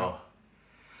 Yeah.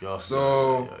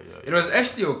 So it was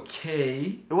actually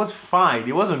okay. It was fine.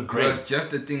 It wasn't great. It was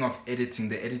just the thing of editing.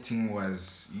 The editing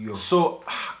was So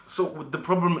the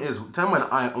problem is, Tam and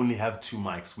I only have 2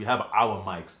 mics. We have our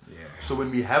mics. Yeah. So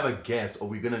when we have a guest, or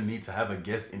we're gonna need to have a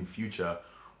guest in future,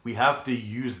 we have to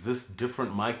use this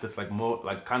different mic that's like more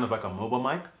like kind of like a mobile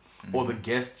mic, or the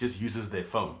guest just uses their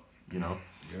phone. You know.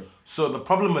 Yep. So the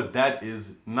problem with that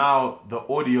is now the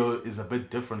audio is a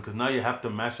bit different because now you have to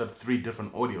mash up 3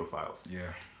 different audio files.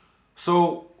 Yeah.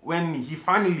 So when he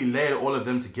finally layered all of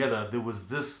them together, there was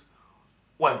this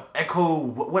echo.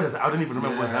 What is it? I don't even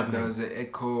remember what's happening. There was an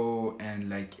echo and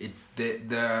like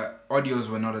the audios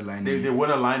were not aligning. They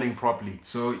weren't aligning properly.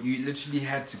 So you literally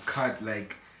had to cut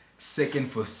like second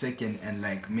for second and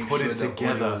like make put sure it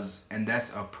together. Audios, and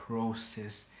that's a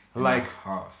process. Like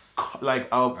half. Like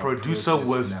our producer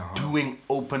was doing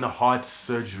open heart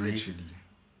surgery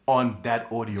on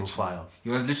that audio file. He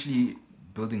was literally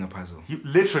building a puzzle.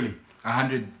 Literally.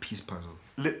 100-piece puzzle.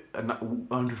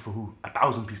 100 for who?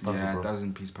 1,000-piece puzzle, yeah, bro.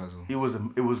 1,000-piece puzzle. It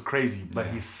was crazy, but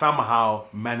he somehow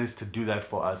managed to do that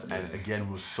for us, and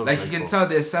again was so. Like grateful. you can tell,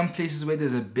 there's some places where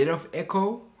there's a bit of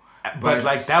echo. But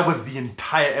like that was the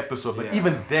entire episode. But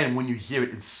even then, when you hear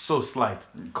it, it's so slight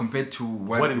compared to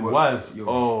what it was.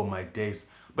 Oh my days!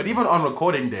 But even on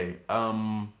recording day,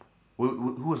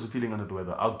 who was feeling under the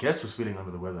weather? Our guest was feeling under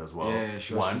the weather as well. Yeah,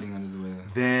 she was feeling under the weather.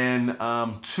 Then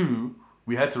 2,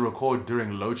 we had to record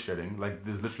during load shedding. Like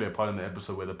there's literally a part in the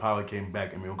episode where the power came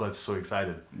back and we all got so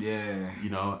excited. Yeah. You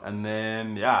know, and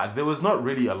then there was not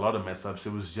really a lot of mess ups.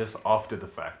 It was just after the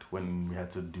fact when we had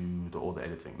to do all the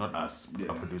editing. Not us.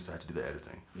 Our producer had to do the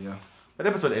editing. Yeah. But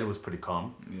episode 8 was pretty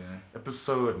calm. Yeah.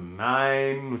 Episode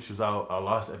 9, which was our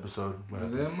last episode.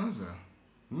 Was there a Mazza?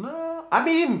 No. I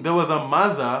mean, there was a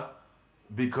Mazza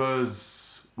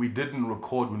because we didn't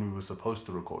record when we were supposed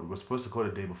to record. We were supposed to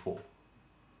record the day before.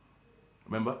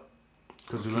 Remember?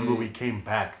 Because remember we came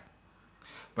back.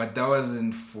 But that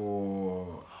wasn't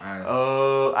for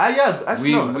us.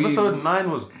 Actually no. Episode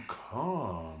 9 was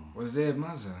calm. Was there a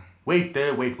Mazza? Wait,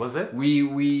 was it?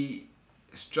 We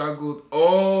struggled.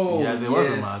 Oh, yeah, there was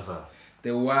a Mazza.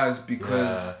 There was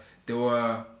because there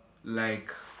were like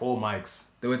 4 mics.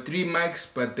 There were 3 mics,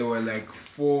 but there were like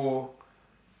 4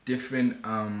 different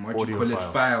audio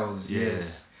files.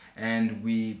 Yes. And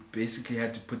we basically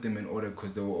had to put them in order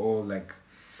because they were all like,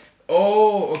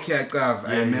 I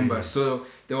remember. Yeah. So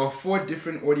there were 4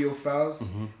 different audio files,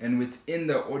 and within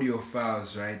the audio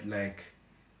files, right, like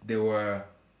there were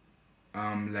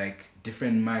like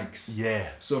different mics. Yeah.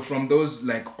 So from those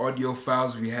like audio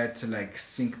files, we had to like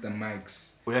sync the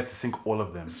mics. We had to sync all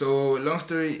of them. So long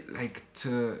story, like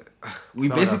we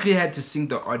basically had to sync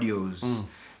the audios.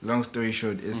 Long story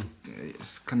short, it's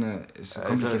a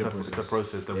complicated process. It's a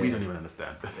process that we don't even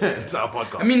understand. It's our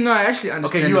podcast. I mean, no, I actually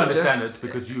understand. Okay, you understand it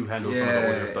because you handle some of the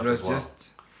audio stuff. It was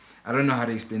just, I don't know how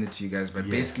to explain it to you guys, but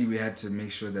basically we had to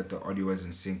make sure that the audio was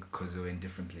in sync because they were in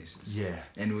different places. Yeah.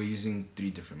 And we were using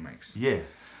 3 different mics. Yeah.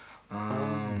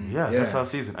 That's our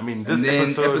season. I mean, this and then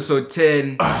episode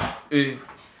 10,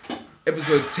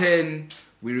 episode 10,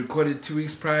 we recorded 2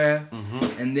 weeks prior,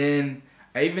 and then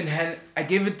I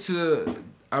gave it to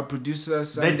our producer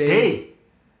Sunday. That day,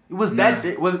 it was that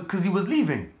day. Was because he was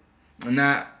leaving.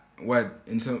 What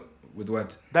with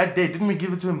what? That day, didn't we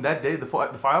give it to him that day? The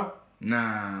file.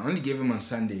 Nah, I only gave him on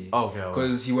Sunday. Oh, okay.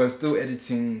 Because he was still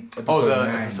editing episode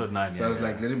 9. Episode 9. So I was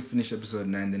like, let him finish episode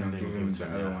 9, then I'll give him the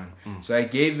other one. So I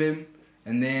gave him,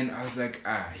 and then I was like,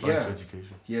 here,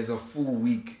 he has a full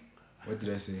week. What did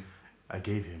I say? I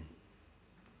gave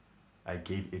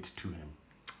it to him.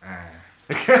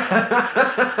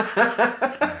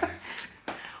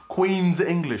 Queen's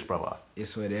English, brother.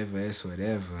 It's whatever. It's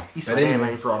whatever.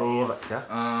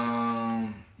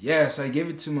 Yeah, so I gave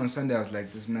it to him on Sunday. I was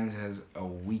like, this man has a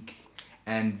week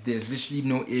and there's literally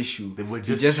no issue.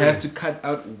 He just has to cut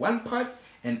out one part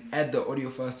and add the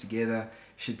audio files together.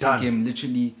 Should take him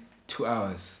literally 2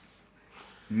 hours.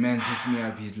 Man hits me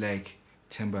up, he's like,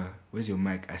 Temba, where's your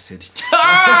mic? I said,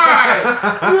 Chai!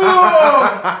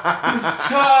 It's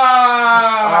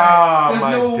Chai!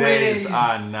 There's no ways.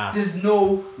 Nah. There's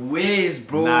no ways,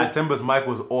 bro. Nah, Temba's mic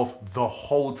was off the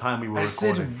whole time we were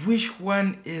recording. I said, which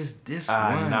one is this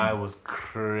one? Nah, it was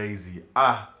crazy.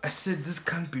 I said, this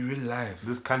can't be real life.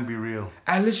 This can't be real.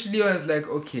 I literally was like,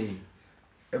 okay.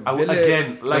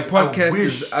 Again, like, the podcast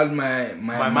is out my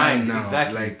mind now.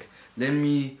 Exactly. Like, let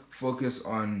me focus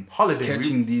on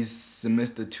catching these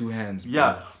semester 2 hands. Bro.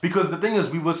 Yeah, because the thing is,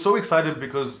 we were so excited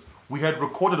because we had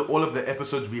recorded all of the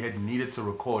episodes we had needed to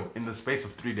record in the space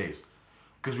of 3 days.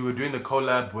 Because we were doing the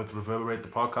collab with Reverberate the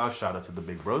podcast. Shout out to the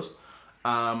big bros.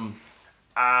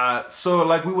 So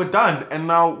like we were done, and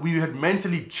now we had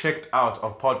mentally checked out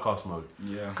of podcast mode.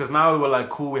 Yeah. Because now we were like,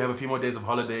 cool, we have a few more days of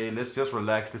holiday. Let's just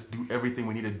relax. Let's do everything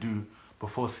we need to do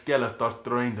before Skella starts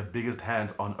throwing the biggest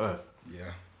hands on earth.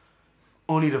 Yeah.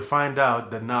 Only to find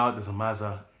out that now there's a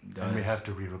Maza and we have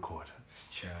to re-record.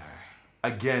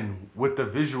 Again, with the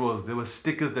visuals, there were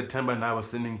stickers that Temba and I were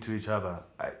sending to each other.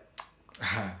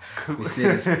 We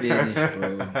said it's finished,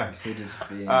 bro. We said it's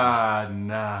finished.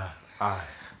 Nah.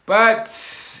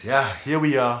 But yeah, here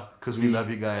we are because we love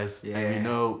you guys. Yeah. And we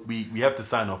know we have to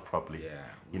sign off properly. Yeah.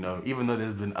 You know, even though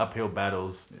there's been uphill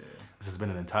battles, this has been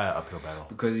an entire uphill battle.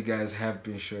 Because you guys have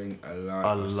been showing a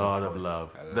lot of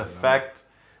love. The fact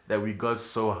that we got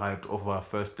so hyped over our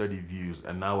first 30 views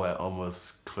and now we're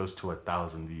almost close to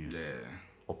 1,000 views. Yeah.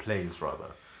 Or plays rather.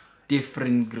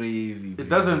 Different gravy.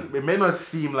 It may not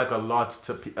seem like a lot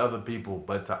to other people,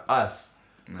 but to us,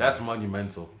 that's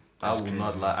monumental. I will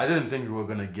not lie. I didn't think we were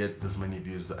gonna get this many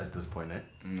views at this point, eh?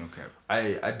 Okay.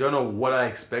 I don't know what I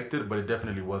expected, but it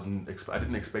definitely wasn't. I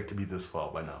didn't expect to be this far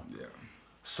by now. Yeah.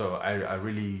 So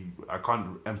I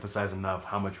can't emphasize enough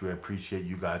how much we appreciate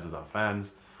you guys as our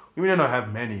fans. We may not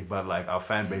have many, but like our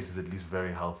fan base is at least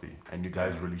very healthy, and you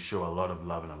guys really show a lot of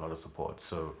love and a lot of support.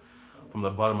 So from the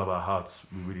bottom of our hearts,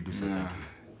 we really do say thank you.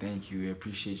 Thank you. We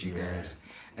appreciate you guys.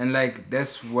 And like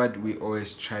that's what we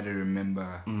always try to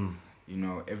remember. You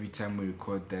know, every time we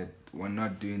record that we're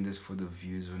not doing this for the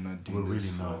views, we're not doing this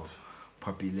for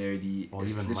popularity. Or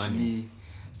it's even literally money.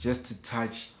 Just to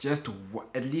touch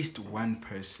at least one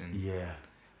person. Yeah.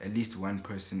 At least one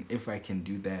person. If I can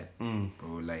do that,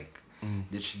 bro, like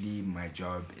literally my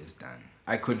job is done.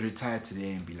 I could retire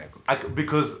today and be like, okay.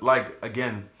 Because like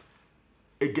again,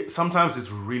 sometimes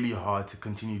it's really hard to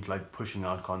continue like pushing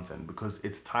out content because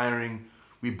it's tiring.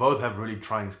 We both have really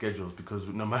trying schedules because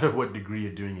no matter what degree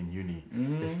you're doing in uni,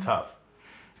 it's tough.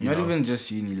 Not even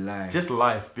just uni, life. Just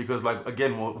life, because like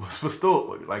again, we're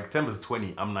still like Temba's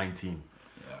 20, I'm 19.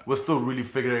 Yeah. We're still really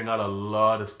figuring out a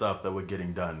lot of stuff that we're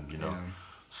getting done, you know. Yeah.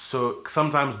 So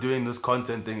sometimes doing this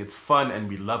content thing, it's fun and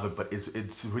we love it, but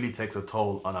it really takes a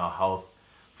toll on our health,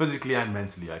 physically and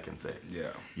mentally, I can say. Yeah.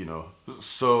 You know,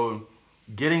 so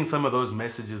getting some of those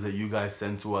messages that you guys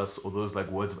send to us, or those like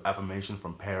words of affirmation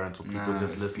from parents or people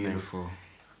just listening, beautiful.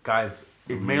 Guys,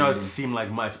 it may not seem like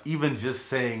much. Even just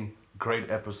saying great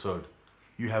episode,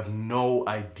 you have no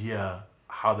idea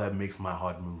how that makes my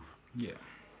heart move. Yeah.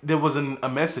 There was a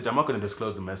message. I'm not going to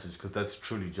disclose the message because that's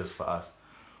truly just for us,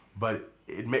 but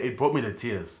it brought me to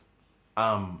tears.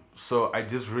 So I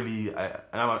just really I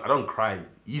don't cry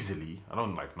easily. I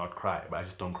don't like not cry, but I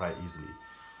just don't cry easily.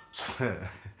 So,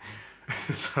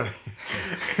 sorry.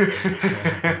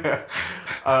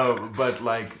 But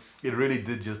like it really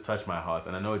did just touch my heart,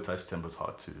 and I know it touched Temba's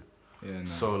heart too. Yeah. No.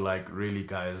 So like really,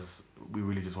 guys, we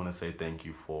really just want to say thank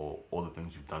you for all the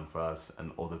things you've done for us,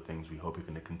 and all the things we hope you're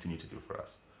gonna continue to do for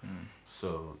us.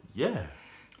 So yeah.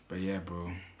 But yeah,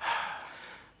 bro.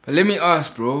 But let me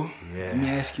ask, bro. Yeah. Let me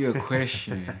ask you a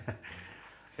question.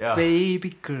 Yeah.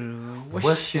 Baby girl,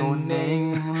 what's your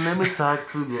name? Let me talk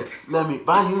to you. Let me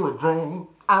buy you a drink.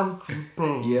 I'm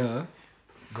T-Pain. Yeah.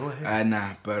 Go ahead.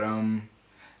 Nah, but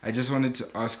I just wanted to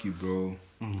ask you, bro.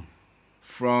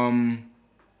 Mm.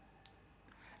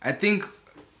 I think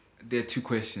there are two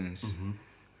questions,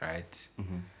 right?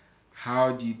 Mm-hmm.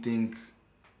 How do you think?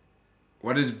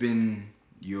 What has been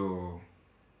your?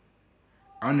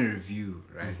 I want a review,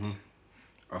 right,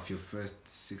 of your first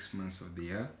 6 months of the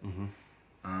year.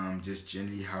 Just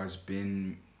generally how it's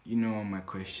been. You know my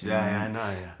question. Yeah, I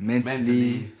know. Yeah.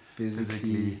 Mentally,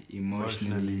 physically,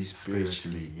 emotionally,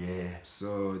 spiritually. Yeah.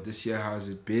 So this year, how's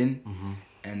it been?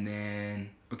 And then,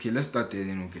 okay, let's start there.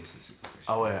 Then we'll get to the second question.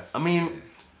 Oh yeah. I mean,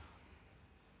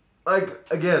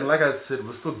 like I said,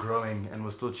 we're still growing and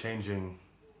we're still changing.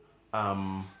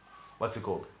 What's it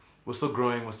called? We're still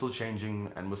growing. We're still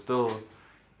changing, and we're still,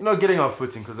 getting our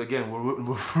footing. Because again,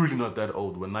 we're really not that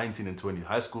old. We're 19 and 20.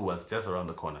 High school was just around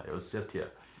the corner. It was just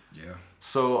here. Yeah.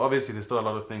 So obviously, there's still a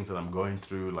lot of things that I'm going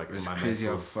through, like It's in my crazy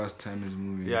how mentals. fast time is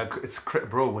moving. Yeah,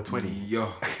 bro, we're 20.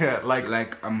 Yo. Yeah,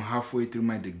 like I'm halfway through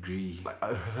my degree.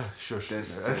 Shush.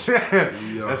 That's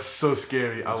That's so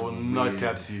scary. I will not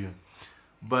cap to you.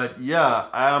 But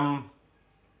yeah,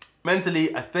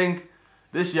 mentally, I think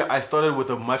this year I started with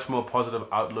a much more positive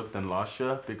outlook than last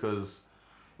year, because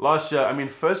last year,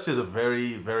 first year is a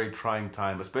very, very trying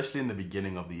time, especially in the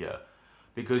beginning of the year,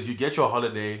 because you get your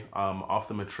holiday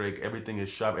after matric, everything is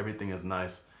sharp, everything is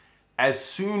nice. As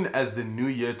soon as the new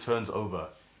year turns over,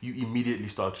 you immediately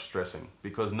start stressing,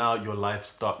 because now your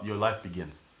life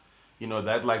begins.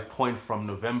 That like point from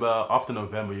November, after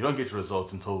November, you don't get your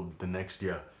results until the next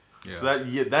year. Yeah. So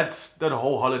that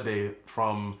whole holiday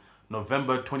from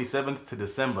November 27th to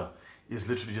December is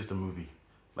literally just a movie.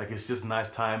 Like, it's just nice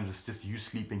times. It's just you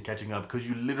sleeping, catching up, because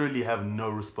you literally have no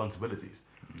responsibilities.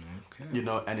 Okay.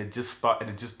 And it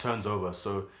just turns over.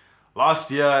 So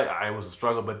last year I was a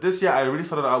struggle, but this year I really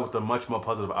started out with a much more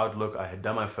positive outlook. I had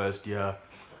done my first year.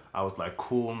 I was like,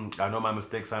 cool. I know my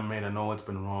mistakes I made. I know what's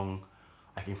been wrong.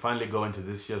 I can finally go into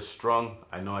this year strong.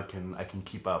 I know I can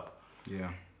keep up. Yeah.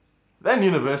 Then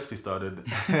university started.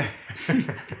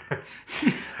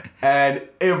 And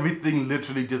everything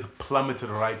literally just plummeted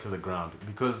right to the ground,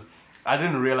 because I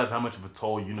didn't realize how much of a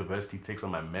toll university takes on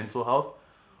my mental health,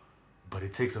 but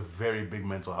it takes a very big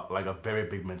mental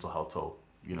health toll,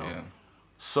 Yeah.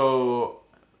 So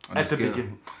On at the the scale.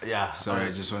 beginning, yeah. Sorry,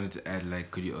 I just wanted to add,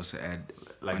 could you also add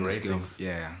Like on the scale? ratings?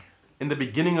 Yeah. In the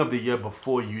beginning of the year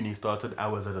before uni started, I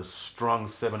was at a strong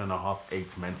 7.5,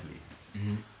 8 mentally.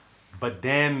 But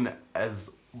then as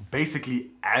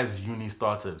uni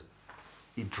started,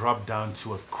 it dropped down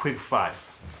to a quick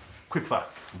fast,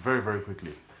 very, very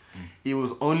quickly. It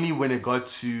was only when it got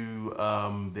to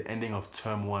the ending of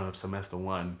term 1 of semester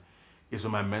 1 is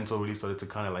when my mental really started to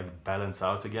kind of like balance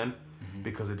out again,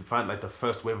 because it felt like the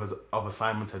first wave of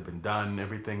assignments had been done,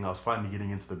 everything. I was finally getting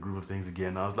into the groove of things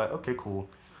again. I was like, okay, cool.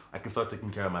 I can start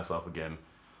taking care of myself again.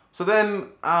 So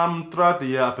then throughout the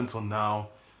year up until now,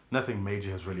 nothing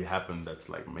major has really happened that's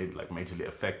majorly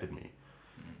affected me.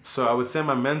 So I would say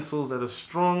my mental's at a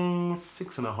strong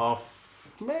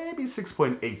 6.5, maybe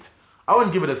 6.8. I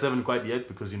wouldn't give it a 7 quite yet,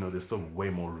 because there's still way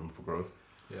more room for growth.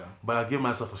 Yeah. But I'll give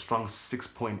myself a strong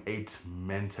 6.8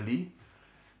 mentally.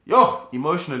 Yo,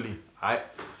 emotionally,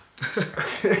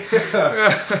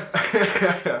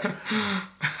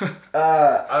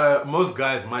 most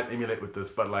guys might emulate with this,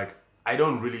 but I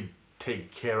don't really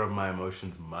take care of my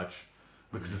emotions much,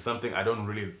 because it's something I don't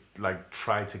really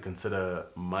try to consider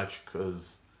much,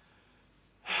 because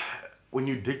when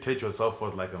you dictate yourself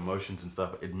with emotions and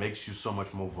stuff, it makes you so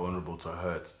much more vulnerable to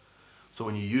hurt. So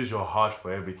when you use your heart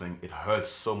for everything, it hurts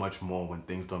so much more when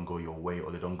things don't go your way,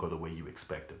 or they don't go the way you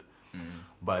expected.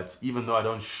 But even though I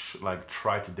don't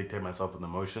try to dictate myself with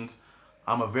emotions,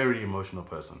 I'm a very emotional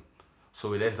person.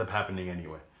 So it ends up happening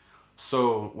anyway.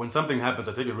 So when something happens,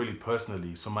 I take it really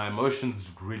personally. So my emotions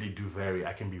really do vary.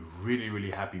 I can be really, really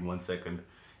happy 1 second,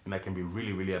 and I can be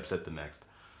really, really upset the next.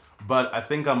 But I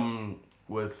think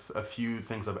with a few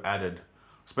things I've added,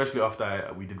 especially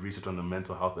after we did research on the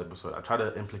mental health episode, I try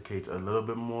to implicate a little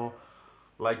bit more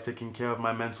taking care of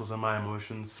my mentals and my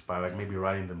emotions by maybe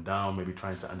writing them down, maybe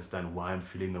trying to understand why I'm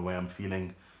feeling the way I'm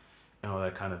feeling, and all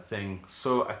that kind of thing.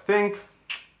 So I think,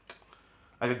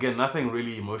 again, nothing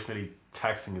really emotionally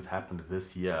taxing has happened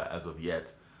this year as of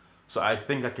yet. So I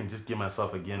think I can just give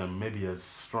myself again maybe a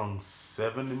strong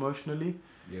 7 emotionally.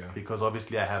 Yeah. Because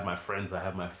obviously I have my friends, I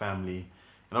have my family,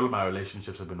 and all of my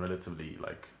relationships have been relatively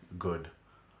good.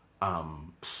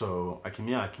 So I can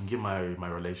give my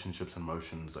relationships and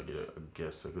emotions, I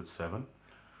guess, a good 7.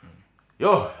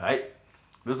 Yo,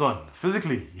 This one,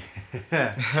 physically.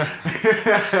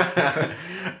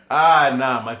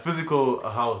 My physical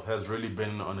health has really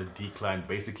been on a decline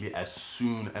basically as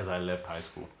soon as I left high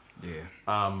school. Yeah.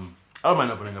 I don't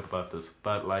mind opening up about this,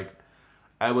 but like,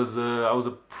 I was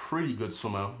a pretty good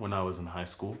swimmer when I was in high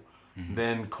school. Mm-hmm.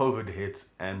 Then COVID hit,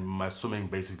 and my swimming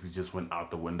basically just went out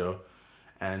the window.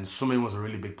 And swimming was a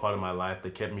really big part of my life.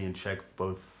 They kept me in check,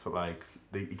 both like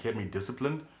it kept me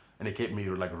disciplined, and it kept me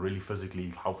like really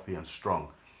physically healthy and strong.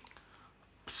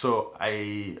 So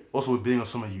I also, with being a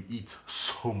swimmer, you eat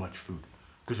so much food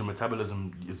because your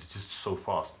metabolism is just so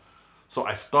fast. So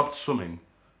I stopped swimming,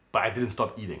 but I didn't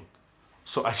stop eating.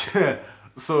 So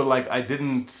I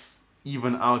didn't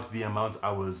even out the amount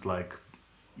I was like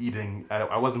eating.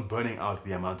 I wasn't burning out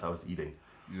the amount I was eating.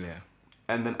 Yeah.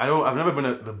 And then I've never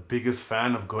been the biggest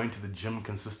fan of going to the gym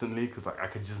consistently because like I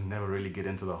could just never really get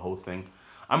into the whole thing.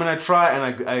 I mean, I try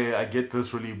and I get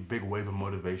this really big wave of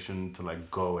motivation to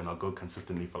like go, and I'll go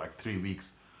consistently for like 3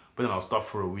 weeks, but then I'll stop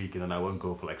for a week and then I won't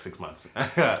go for like 6 months.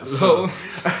 So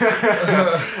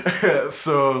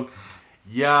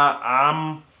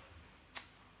yeah,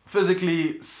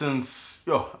 physically,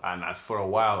 and as for a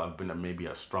while I've been maybe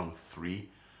a strong 3,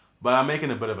 but I'm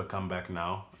making a bit of a comeback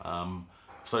now.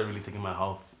 I've started really taking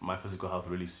my physical health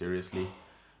really seriously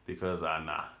because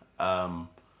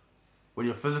when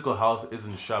your physical health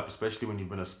isn't sharp, especially when you've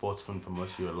been a sportsman for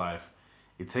most of your life,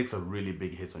 it takes a really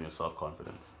big hit on your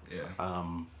self-confidence. Yeah.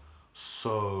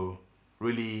 So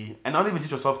really, and not even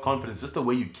just your self-confidence, just the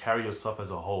way you carry yourself as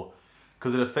a whole,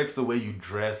 because it affects the way you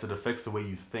dress, it affects the way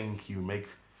you think, you make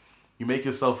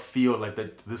yourself feel like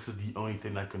that this is the only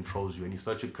thing that controls you, and you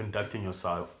start conducting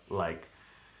yourself like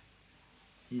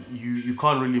you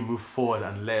can't really move forward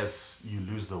unless you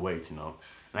lose the weight, And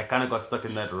I kind of got stuck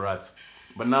in that rut.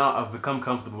 But now I've become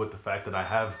comfortable with the fact that I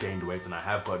have gained weight and I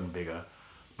have gotten bigger.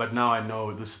 But now I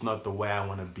know this is not the way I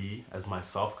want to be as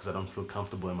myself because I don't feel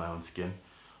comfortable in my own skin.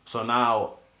 So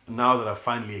now that I've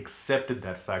finally accepted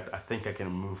that fact, I think I can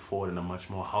move forward in a much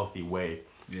more healthy way.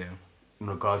 Yeah. In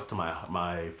regards to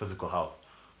my physical health.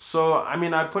 So, I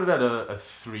mean, I'd put it at a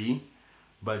 3,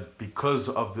 but because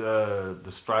of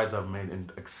the strides I've made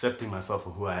in accepting myself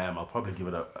for who I am, I'll probably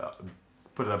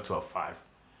put it up to a 5.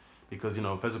 Because,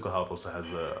 physical health also has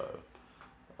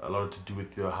a lot to do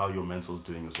with how your mental is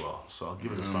doing as well. So I'll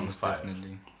give it a strong 5.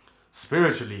 Definitely.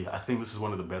 Spiritually, I think this is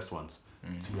one of the best ones,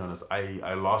 to be honest.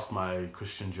 I lost my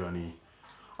Christian journey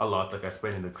a lot, like I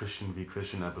explained in the Christian v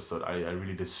Christian episode. I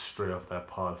really did stray off that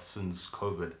path since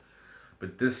COVID.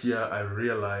 But this year I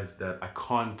realized that I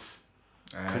can't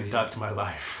conduct my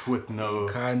life with no...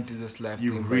 You can't do this life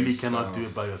You thing really by yourself. cannot do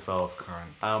it by yourself.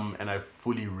 Can't. And I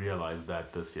fully realized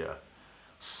that this year.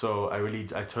 So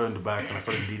I turned back and I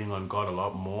started leaning on God a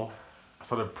lot more. I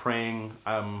started praying.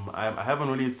 I haven't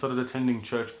really started attending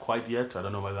church quite yet. I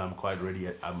don't know whether I'm quite ready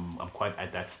yet. I'm quite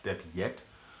at that step yet.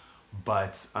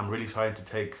 But I'm really trying to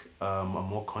take a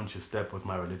more conscious step with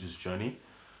my religious journey.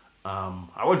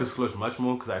 I won't disclose much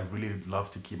more because I really love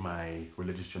to keep my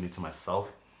religious journey to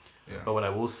myself. Yeah. But what I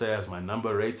will say as my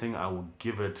number rating, I will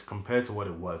give it, compared to what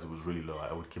it was really low.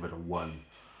 I would give it a 1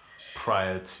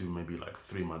 prior to maybe like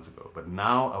 3 months ago. But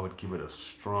now I would give it a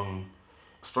strong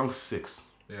 6.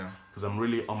 Yeah. Because I'm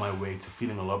really on my way to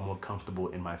feeling a lot more comfortable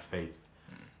in my faith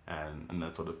and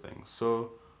that sort of thing.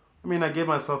 So, I mean, I gave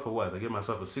myself I gave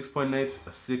myself a 6.8,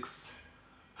 a 6,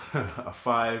 a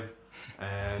 5,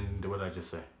 and what did I just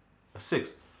say? A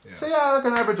 6. Yeah. So yeah, like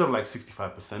an average of like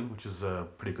 65%, which is a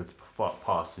pretty good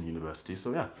pass in university.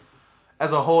 So yeah,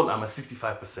 as a whole, I'm a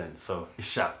 65%. So it's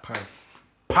sharp.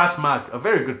 Pass mark, a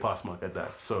very good pass mark at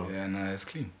that. So yeah, no, it's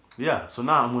clean. Yeah, so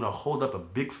now I'm gonna hold up a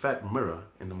big fat mirror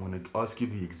and I'm gonna ask you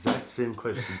the exact same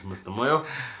questions, Mr. Moyo.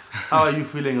 How are you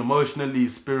feeling emotionally,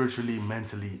 spiritually,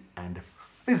 mentally, and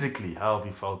physically? How have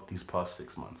you felt these past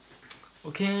 6 months?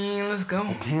 Okay, let's go.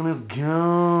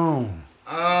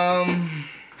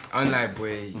 Online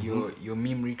boy, your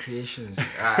meme recreations.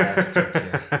 It's top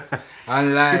tier.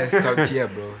 Online, it's top tier,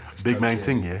 bro. It's big top man tier.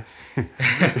 thing, yeah.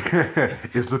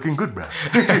 It's looking good, bro.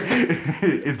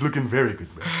 It's looking very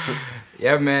good, bro.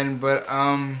 Yeah, man, but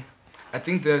I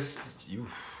think there's you.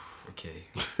 Okay,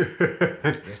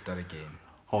 let's start again.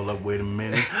 Hold up, wait a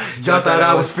minute. Y'all thought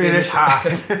I was finished.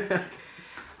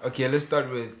 Okay, let's start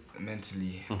with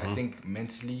mentally. I think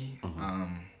mentally,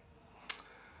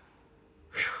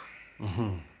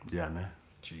 yeah, man.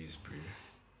 Jeez, bro.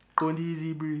 Going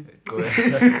easy, bro. Go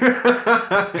ahead.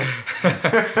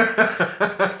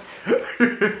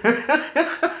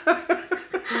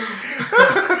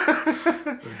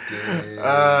 Okay.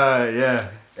 Yeah.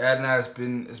 Yeah, no, it's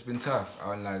been tough. I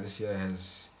won't lie. This year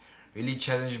has really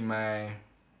challenged my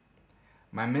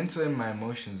My mental and my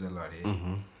emotions a lot here.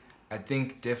 Mm-hmm. I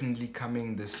think definitely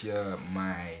coming this year,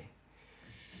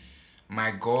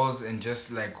 my goals and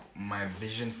just like my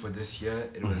vision for this year,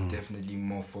 it was definitely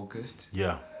more focused.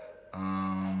 Yeah.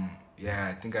 Yeah,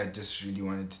 I think I just really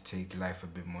wanted to take life a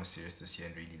bit more serious this year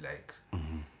and really like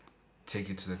take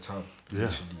it to the top. Yeah.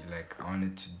 Literally, like I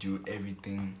wanted to do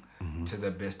everything to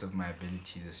the best of my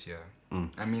ability this year.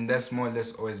 I mean, that's more or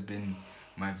less always been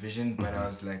my vision, but I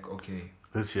was like, okay,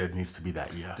 This year needs to be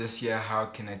that year. this year, how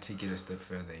can I take it a step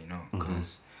further? You know,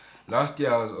 because last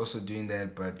year I was also doing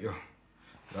that, but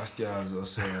last year I was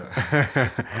also, it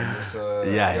was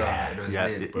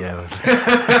lit, bro. Yeah, it was.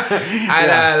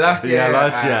 Last year, nah.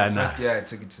 first year I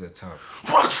took it to the top.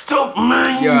 Rockstar,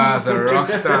 man. Yo, I was a rock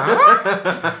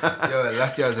star. Yo,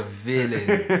 last year I was a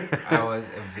villain. I was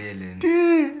a villain.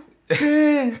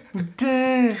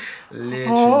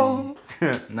 Literally.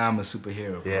 Now I'm a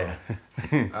superhero, bro. Yeah.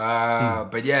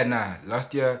 But yeah,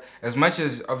 last year, as much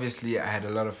as obviously I had a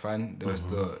lot of fun, there was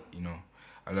still, you know,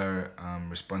 a lot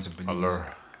of responsibilities.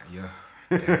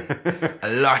 A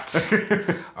lot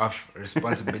of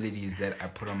responsibilities that I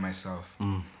put on myself.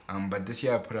 But this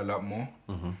year I put a lot more.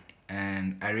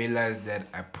 And I realized that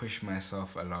I push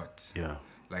myself a lot. Yeah.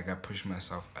 Like I push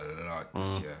myself a lot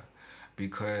this year.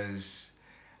 Because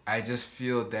I just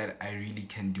feel that I really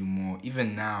can do more.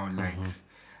 Even now, like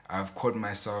I've caught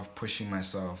myself pushing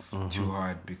myself too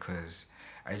hard because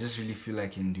I just really feel I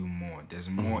can do more. There's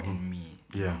more in me.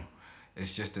 You know?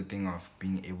 It's just a thing of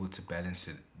being able to balance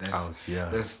it.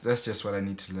 That's just what I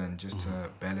need to learn, just to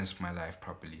balance my life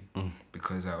properly.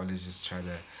 Because I always just try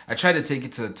to take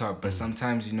it to the top, but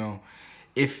sometimes, you know,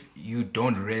 if you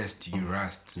don't rest, you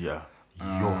rust. Yeah.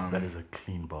 That is a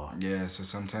clean bar. Yeah, so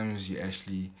sometimes you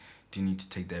actually do need to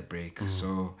take that break.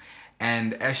 So,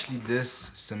 and actually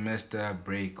this semester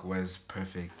break was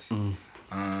perfect.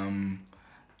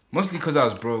 Mostly because I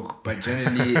was broke, but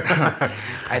generally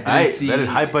I didn't see... That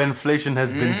hyperinflation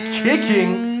has been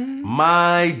kicking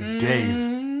my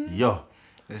days. Yo.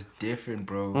 It's different,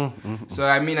 bro. So,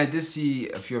 I mean, I did see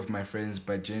a few of my friends,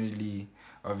 but generally,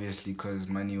 obviously, because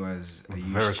money was a huge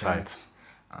Very chat, tight.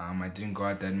 I didn't go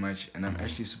out that much, and I'm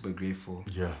actually super grateful.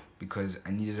 Yeah. Because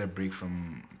I needed a break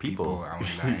from people. I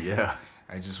won't lie. Yeah.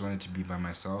 I just wanted to be by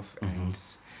myself, and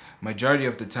majority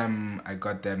of the time I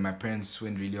got that. My parents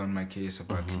weren't really on my case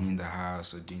about cleaning the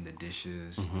house or doing the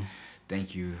dishes.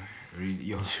 Thank you, really,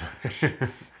 yo.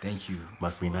 Thank you.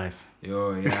 Must be nice.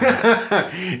 Yo,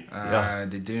 yeah.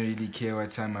 They didn't really care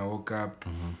what time I woke up,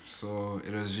 so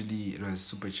it was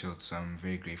super chilled. So I'm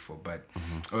very grateful. But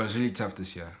it was really tough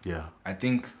this year. Yeah. I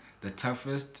think the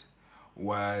toughest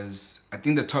was, I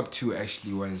think the top two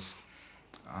actually was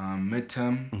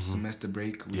midterm semester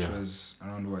break, which was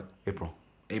around what?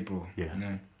 April. Yeah. You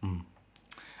know?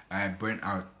 I burnt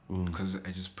out because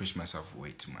I just pushed myself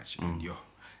way too much, and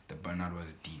the burnout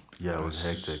was deep. Yeah, it was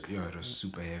hectic. It was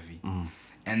super heavy.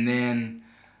 And then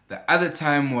the other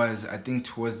time was, I think,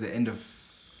 towards the end of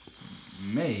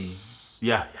May.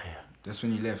 Yeah. That's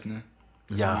when you left, no?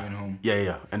 That's when you went home.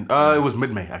 Yeah. And it was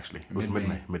mid-May, actually. It was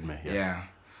mid-May, yeah.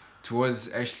 Towards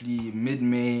actually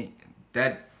mid-May,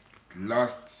 that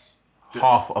last...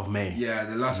 half of May. Yeah,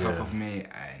 the last half of May,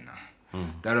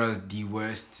 that was the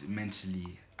worst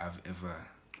mentally I've ever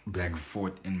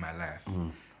fought in my life.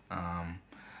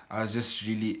 I was just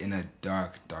really in a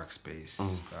dark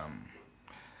space.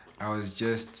 I was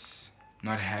just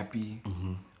not happy.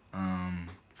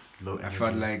 I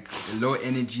felt like low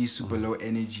energy, super low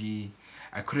energy.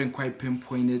 I couldn't quite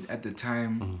pinpoint it at the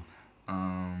time.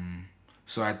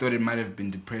 So I thought it might have been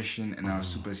depression, and I was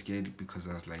super scared because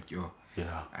I was like,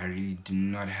 I really do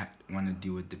not want to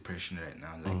deal with depression right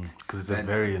now. Like, because it's a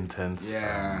very intense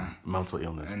mental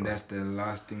illness. And that's the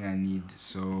last thing I need.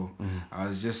 So I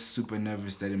was just super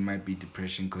nervous that it might be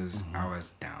depression because I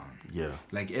was down. Yeah.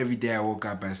 Like every day I woke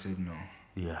up, I said, no.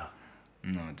 Yeah.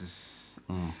 No,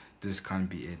 this can't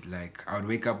be it. Like I would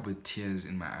wake up with tears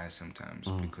in my eyes sometimes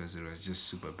because it was just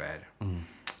super bad.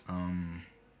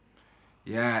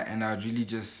 Yeah, and I would really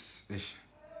just...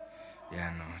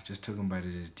 just talking about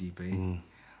it is deep, eh?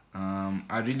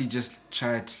 I'd really just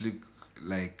try to look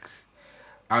like...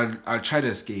 I'll try to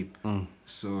escape.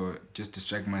 So just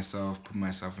distract myself, put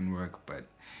myself in work, but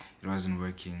it wasn't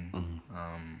working.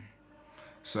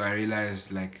 So I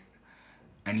realized, like,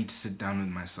 I need to sit down with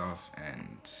myself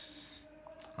and...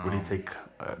 really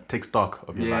take stock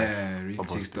of your life. Yeah, really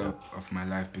take stock of my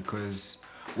life, because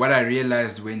what I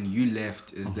realized when you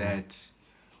left is that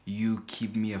you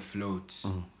keep me afloat.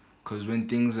 Because when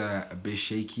things are a bit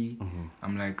shaky,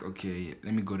 I'm like, okay,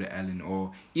 let me go to Alan.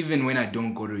 Or even when I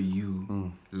don't go to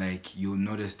you, like you'll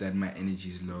notice that my energy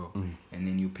is low, and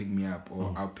then you pick me up,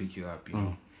 or I'll pick you up, you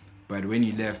know. But when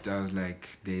you left, I was like,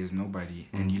 there's nobody,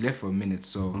 and you left for a minute,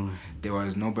 so there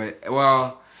was nobody.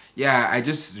 Well, yeah, I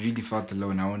just really felt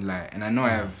alone. I won't lie, and I know I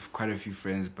have quite a few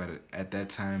friends, but at that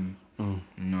time, you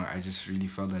know, I just really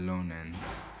felt alone, and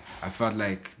I felt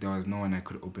like there was no one I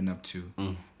could open up to,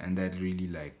 and that really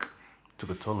like took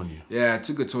a toll on you. Yeah, it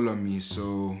took a toll on me.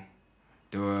 So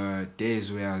there were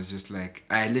days where I was just like,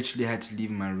 I literally had to leave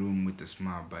my room with a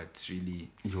smile, but really,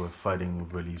 you were fighting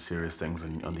really serious things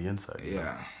on the inside. You know?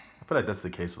 I feel like that's the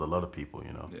case with a lot of people,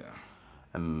 you know. Yeah.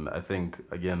 And I think,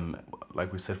 again,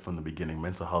 like we said from the beginning,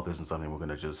 mental health isn't something we're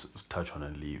gonna just touch on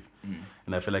and leave.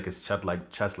 And I feel like it's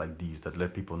chats like these that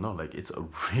let people know, like, it's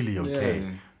really okay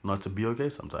not to be okay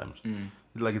sometimes.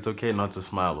 Like, it's okay not to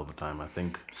smile all the time. I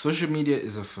think social media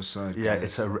is a facade. Yeah,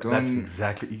 guys. that's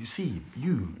exactly. You see,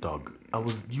 you dog.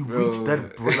 You reached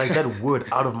that like that word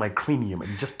out of my cranium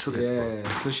and you just took it. Yeah,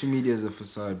 social media is a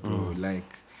facade, bro. Like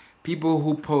people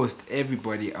who post,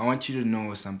 everybody. I want you to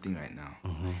know something right now.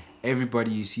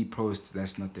 Everybody you see post,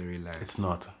 that's not their real life. It's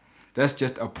not. That's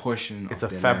just a portion It's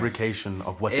of a their fabrication life.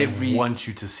 of what they want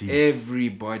you to see.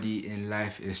 Everybody in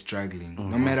life is struggling.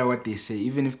 No matter what they say,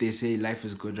 even if they say life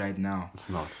is good right now. It's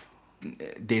not.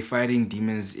 They're fighting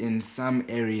demons in some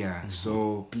area.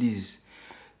 So please,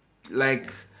 like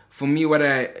for me, what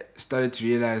I started to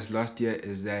realize last year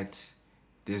is that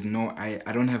there's no I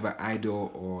don't have an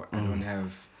idol, or I don't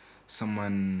have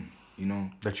someone, you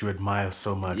know, that you admire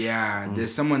so much. Yeah,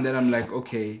 there's someone that I'm like,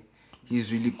 okay,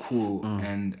 he's really cool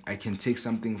and I can take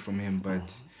something from him,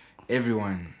 but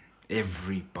everybody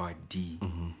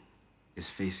is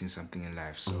facing something in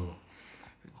life. So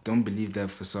don't believe that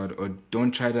facade, or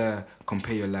don't try to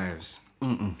compare your lives.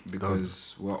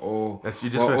 Because we're all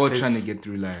trying to get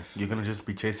through life. You're gonna just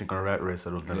be chasing a rat race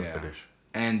that will never finish.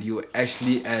 And you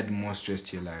actually add more stress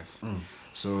to your life.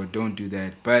 So don't do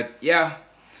that. But yeah,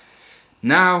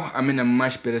 now I'm in a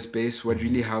much better space. What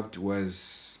really helped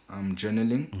was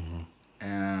journaling.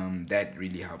 That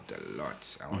really helped a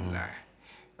lot, I won't lie.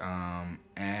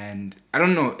 And I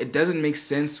don't know, it doesn't make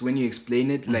sense when you explain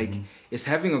it. Like it's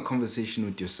having a conversation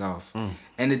with yourself.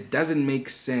 And it doesn't make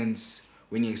sense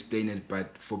when you explain it,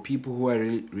 but for people who are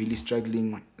really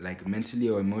struggling, like mentally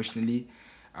or emotionally,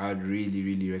 I would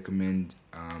really recommend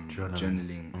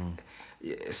journaling.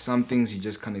 Some things you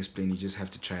just can't explain, you just have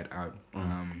to try it out.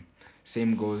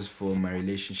 Same goes for my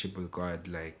relationship with God.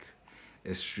 Like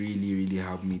it's really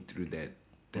helped me through that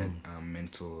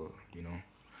mental, you know,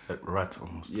 that rut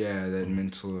almost. Yeah, that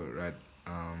mental rut.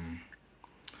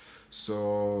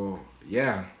 So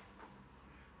yeah,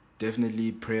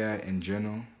 definitely prayer and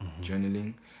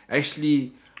journaling.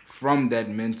 Actually, from that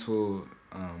mental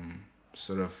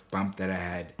sort of bump that I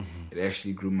had, it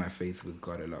actually grew my faith with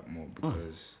God a lot more,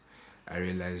 because I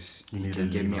realized He can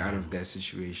get me out of that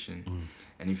situation.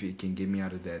 And if He can get me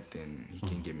out of that, then He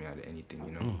can get me out of anything,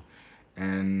 you know.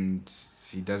 And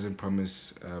He doesn't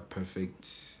promise a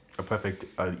perfect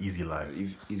easy life.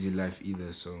 Easy life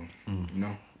either, so you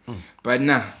know. But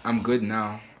nah, I'm good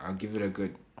now. I'll give it a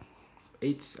good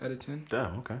 8 out of 10.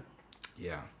 Damn, okay.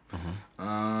 Yeah.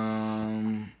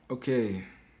 Okay.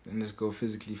 Then let's go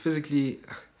physically. Physically,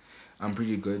 I'm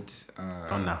pretty good.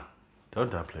 Don't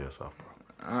downplay yourself, bro.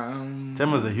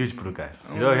 Tema's a huge pro, guys.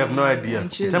 You have no idea.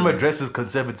 Tema dresses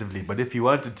conservatively, but if you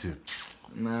wanted to,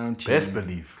 I'm chilling.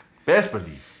 Best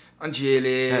believe. I'm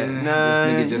chilling. This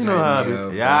nigga just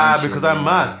because I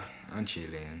must. I'm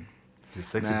chilling. You're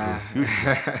sexy, bro.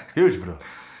 Huge, bro.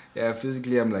 Yeah,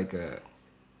 physically I'm like a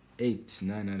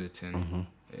 9 out of 10.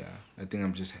 Yeah, I think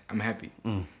I'm happy.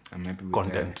 I'm happy with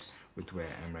content. With where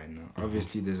I am right now.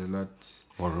 Obviously, there's a lot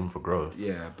more room for growth.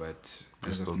 Yeah, but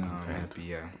as of now, I'm happy.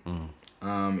 Yeah.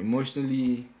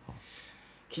 Emotionally,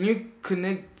 can you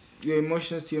connect your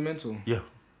emotions to your mental? Yeah.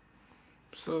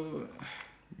 So.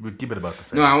 We'll keep it about the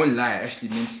same. No, I won't lie. Actually,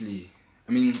 mentally,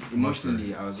 I mean,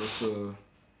 emotionally, I was also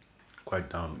quite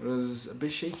down. It was a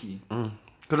bit shaky.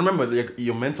 Because remember, like,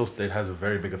 your mental state has a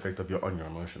very big effect on your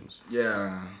emotions.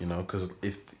 Yeah. You know, because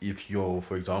if you're,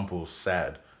 for example,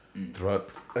 sad throughout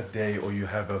a day, or you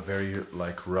have a very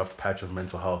like rough patch of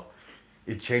mental health,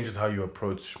 it changes how you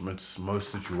approach most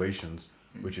situations,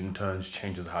 which in turn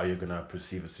changes how you're gonna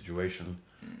perceive a situation,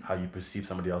 how you perceive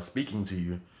somebody else speaking to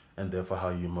you, and therefore how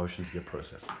your emotions get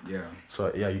processed. Yeah.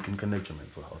 So yeah, you can connect your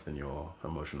mental health and your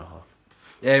emotional health.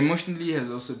 Yeah, emotionally has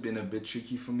also been a bit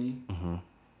tricky for me.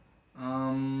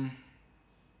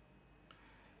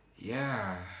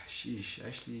 Yeah, sheesh. I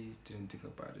actually didn't think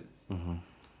about it.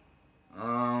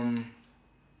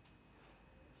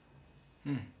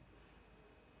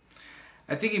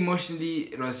 I think emotionally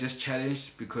it was just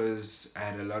challenged because I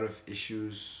had a lot of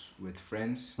issues with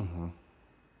friends.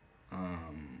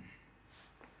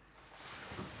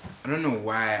 I don't know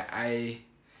why.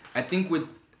 I think with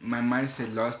my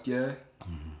mindset last year,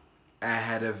 I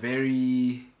had a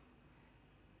very,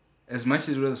 as much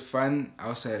as it was fun, I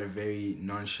also had a very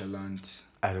nonchalant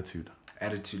Attitude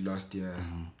last year.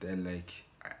 That like,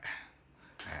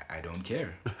 I don't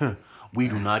care. We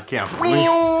do not care. Literally,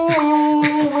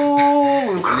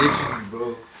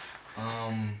 bro.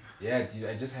 Yeah, dude,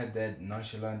 I just had that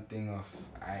nonchalant thing of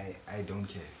I don't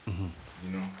care.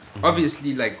 You know,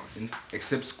 obviously, like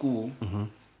except school,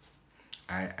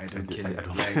 I don't care. I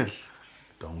don't like,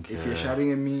 don't care. if you're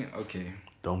shouting at me, okay.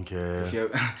 Don't care. If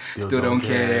you Still don't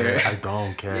care. I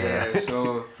don't care. Yeah.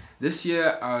 So this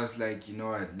year I was like, you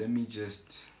know what? Let me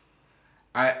just.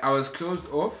 I was closed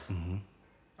off.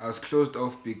 I was closed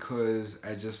off because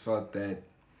I just felt that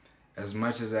as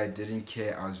much as I didn't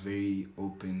care, I was very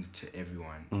open to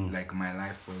everyone. Like my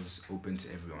life was open to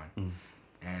everyone.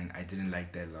 And I didn't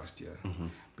like that last year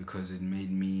because it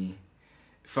made me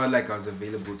felt like I was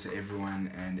available to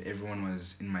everyone and everyone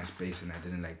was in my space and I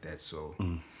didn't like that. So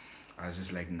I was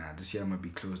just like, nah, this year I'm gonna be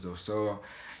closed off. So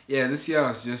yeah, this year I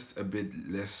was just a bit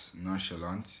less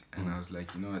nonchalant and I was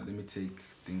like, you know what, let me take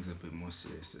things a bit more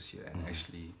serious this year and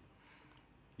actually,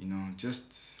 you know,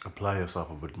 just apply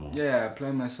yourself a bit more. Yeah,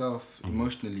 apply myself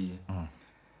emotionally.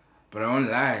 But I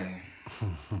won't lie.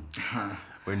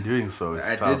 When doing so, it's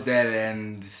I tough. did that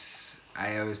and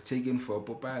I was taken for a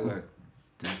pilot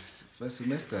this first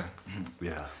semester.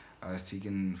 Yeah. I was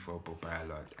taken for a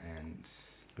pilot and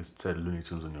It said Looney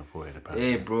Tunes on your forehead,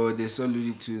 apparently. hey bro, there's so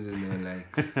Looney Tunes and they're like,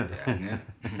 yeah, man.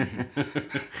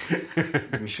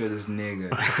 Let me show this nigga.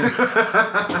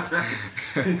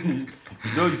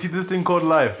 You see this thing called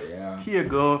life? Yeah. Here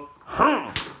go.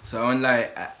 So I'm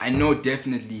like, I know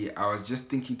definitely, I was just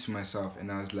thinking to myself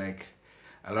and I was like,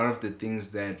 a lot of the things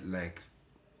that like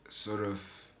sort of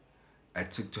I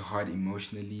took to heart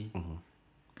emotionally,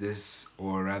 this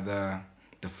or rather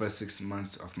the first 6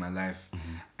 months of my life,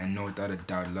 I know without a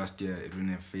doubt last year it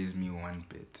wouldn't have fazed me one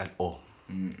bit. At all.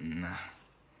 Nah,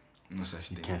 no such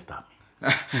thing. You can't stop me.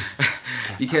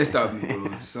 You can't stop me,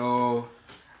 bro. So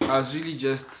I was really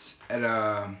just at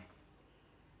I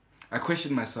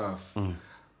questioned myself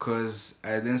because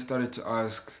I then started to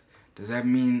ask, does that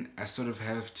mean I sort of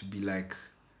have to be like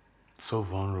so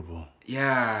vulnerable?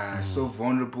 Yeah, so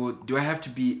vulnerable. Do I have to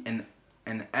be an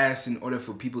ass in order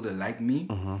for people to like me?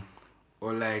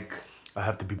 Or like I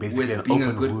have to be basically with an being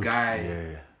open a good wound. guy,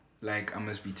 Yeah. like I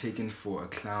must be taken for a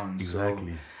clown.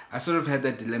 Exactly. So I sort of had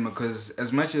that dilemma because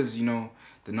as much as, you know,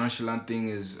 the nonchalant thing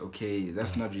is okay,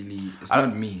 that's not really, it's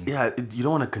not me. Yeah, you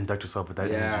don't want to conduct yourself with that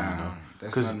energy, you know.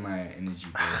 That's not my energy,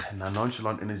 bro. And that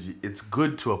nonchalant energy, it's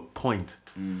good to a point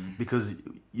because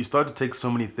you start to take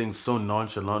so many things so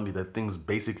nonchalantly that things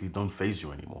basically don't faze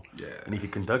you anymore. Yeah. And if you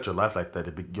conduct your life like that,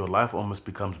 your life almost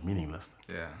becomes meaningless.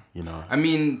 Yeah. You know. I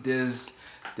mean, there's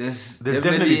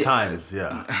definitely times,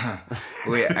 yeah.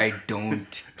 where I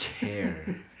don't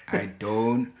care. I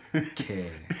don't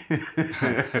care. I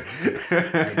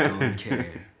don't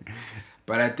care.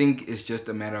 But I think it's just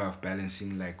a matter of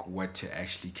balancing like what to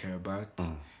actually care about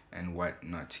and what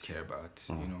not to care about,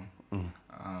 you know.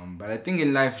 But I think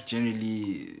in life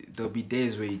generally there'll be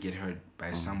days where you get hurt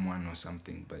by someone or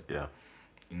something, but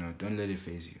you know, don't let it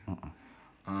faze you.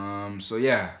 So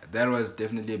yeah, that was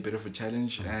definitely a bit of a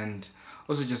challenge, and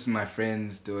also just my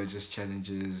friends, there were just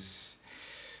challenges.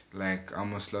 Like I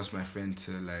almost lost my friend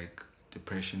to like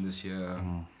depression this year.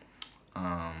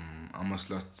 I almost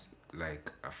lost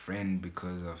like a friend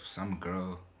because of some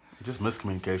girl. Just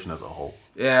miscommunication as a whole.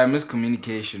 Yeah,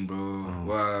 miscommunication, bro.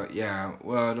 Well,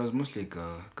 it was mostly a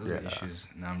girl because of issues.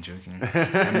 No, I'm joking.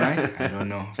 Am I? I don't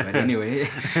know. But anyway.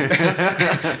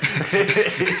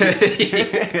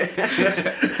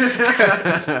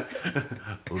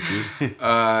 Okay.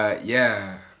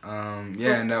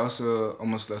 And I also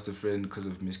almost lost a friend because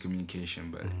of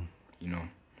miscommunication, but you know,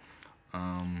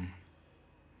 I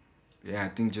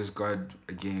think just God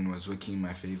again was working in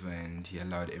my favor, and He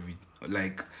allowed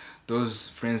those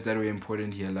friends that were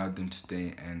important, He allowed them to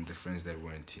stay, and the friends that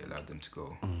weren't, He allowed them to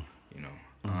go. You know.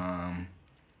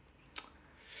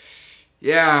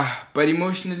 But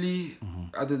emotionally,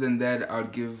 other than that, I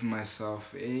would give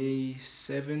myself a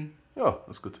 7. Oh,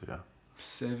 that's good to hear.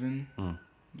 7.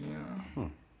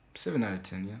 7 out of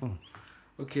 10. Yeah.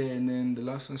 Okay, and then the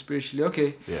last one, spiritually.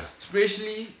 Okay. Yeah.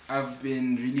 Spiritually, I've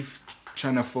been really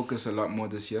trying to focus a lot more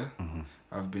this year.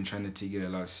 I've been trying to take it a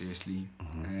lot seriously,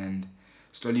 and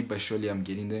slowly but surely, I'm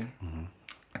getting there.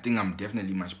 I think I'm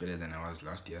definitely much better than I was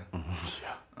last year.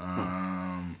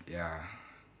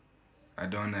 I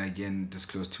don't wanna again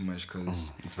disclose too much because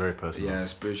it's very personal. Yeah,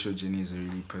 spiritual journey is a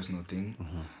really personal thing.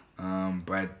 Mm-hmm.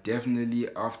 But definitely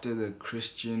after the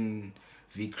Christian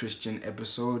v Christian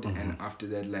episode, and after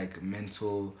that like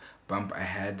mental bump I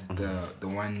had, the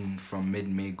one from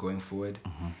mid-May going forward,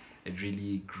 it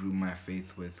really grew my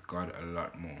faith with God a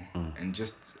lot more, and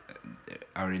just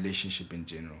our relationship in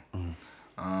general.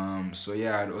 So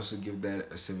yeah, I'd also give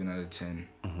that a 7 out of 10.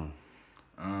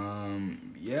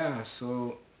 Yeah,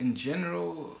 so in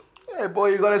general, Hey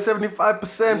boy, you got a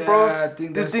 75%, yeah, bro. I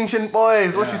think Distinction,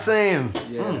 boys. What yeah, you saying?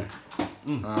 Yeah.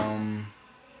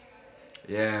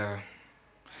 Yeah.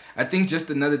 I think just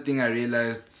another thing I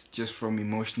realized just from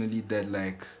emotionally, that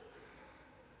like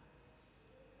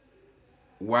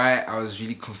why I was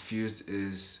really confused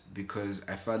is because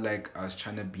I felt like I was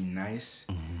trying to be nice,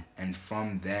 and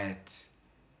from that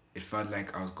it felt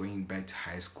like I was going back to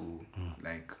high school,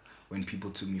 like when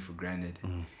people took me for granted.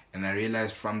 And I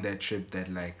realized from that trip that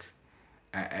like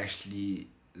I actually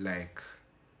like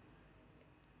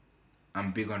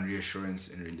I'm big on reassurance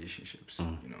in relationships,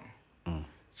 you know.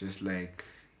 Just like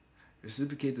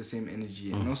reciprocate the same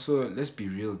energy, and also let's be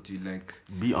real, dude. Like,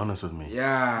 be honest with me.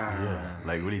 Yeah.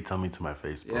 Like really tell me to my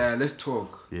face, bro. Yeah, let's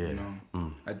talk. Yeah. You know.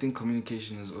 I think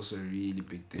communication is also a really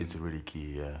big thing. It's really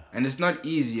key, yeah. And it's not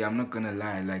easy, I'm not gonna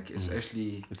lie. Like it's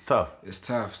actually it's tough. It's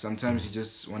tough. Sometimes you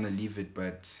just wanna leave it,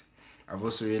 but I've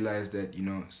also realized that, you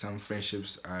know, some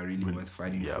friendships are really worth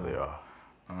fighting for. Yeah, they are.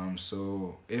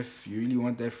 So if you really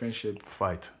want that friendship,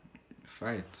 fight.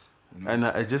 You know? And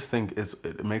I just think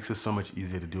it makes it so much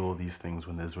easier to do all these things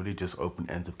when there's really just open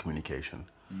ends of communication.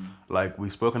 Like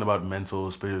we've spoken about mental,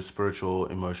 spiritual,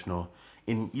 emotional.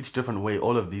 In each different way,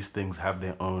 all of these things have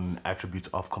their own attributes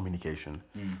of communication.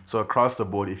 So across the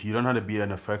board, if you don't know how to be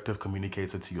an effective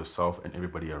communicator to yourself and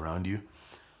everybody around you,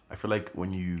 I feel like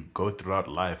when you go throughout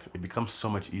life, it becomes so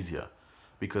much easier,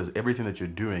 because everything that you're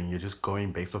doing, you're just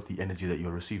going based off the energy that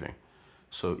you're receiving.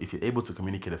 So if you're able to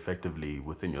communicate effectively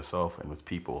within yourself and with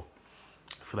people,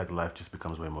 I feel like life just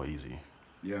becomes way more easy.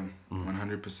 Yeah,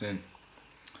 100%.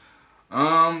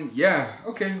 Yeah,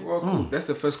 okay, well, cool. That's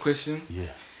the first question.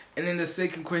 Yeah. And then the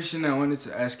second question I wanted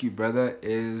to ask you, brother,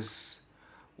 is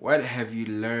what have you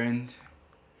learned?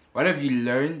 What have you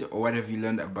learned, or what have you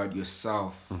learned about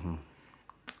yourself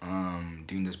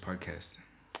doing this podcast?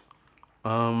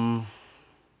 What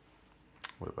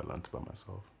have I learned about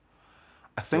myself?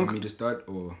 I Do you think. want me to start,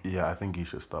 or? Yeah, I think you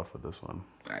should start for this one.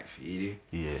 I feel it.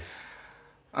 Yeah.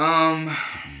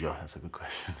 Yeah, that's a good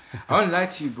question. I won't lie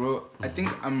to you, bro. I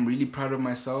think I'm really proud of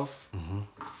myself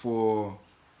for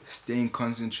staying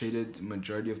concentrated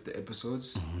majority of the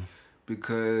episodes,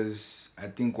 because I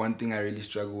think one thing I really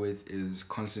struggle with is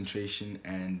concentration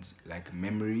and like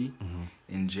memory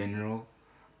in general.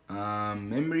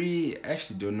 Memory, I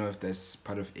actually don't know if that's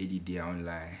part of ADD, I won't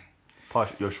lie.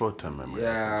 Your short-term memory.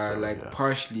 Yeah,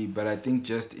 partially, but I think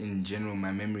just in general,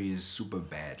 my memory is super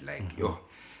bad. Like,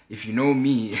 if you know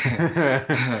me,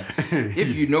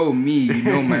 you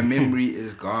know my memory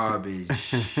is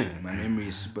garbage. My memory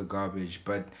is super garbage.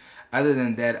 But other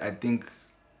than that, I think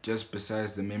just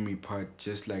besides the memory part,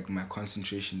 just like my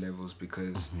concentration levels,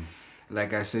 because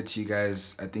like I said to you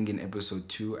guys, I think in episode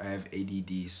 2, I have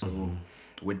ADD. So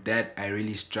with that, I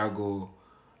really struggle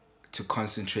to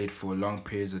concentrate for long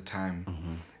periods of time.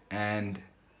 And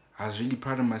I was really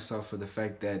proud of myself for the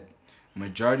fact that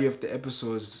majority of the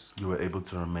episodes you were able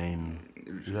to remain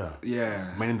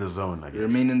remain in the zone, I guess.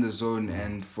 Remain in the zone,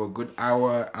 and for a good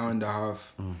hour and a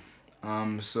half.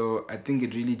 So I think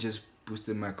it really just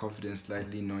boosted my confidence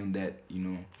slightly, knowing that, you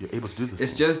know, you're able to do this.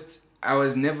 It's just I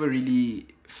was never really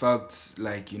felt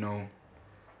like, you know,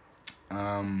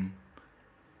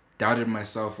 doubted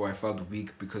myself, or I felt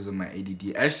weak because of my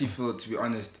ADD. I actually feel, to be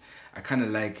honest, I kind of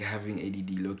like having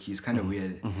ADD low-key. It's kind of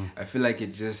weird. I feel like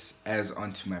it just adds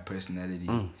on to my personality,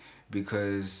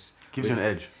 because gives you an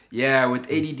edge. Yeah,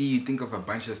 with ADD you think of a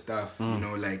bunch of stuff, you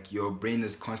know, like your brain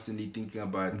is constantly thinking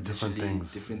about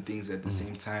different things at the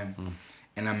same time.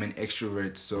 And I'm an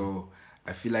extrovert, so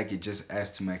I feel like it just adds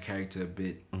to my character a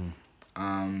bit.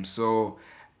 So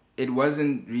it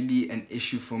wasn't really an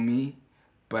issue for me,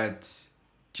 but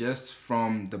just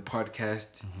from the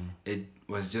podcast, it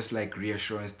was just like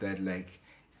reassurance that like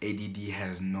ADD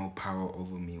has no power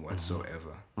over me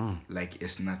whatsoever. Like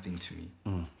it's nothing to me.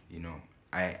 You know,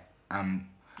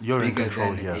 You're bigger in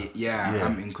control, than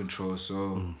I'm in control.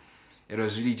 So it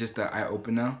was really just an eye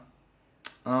opener.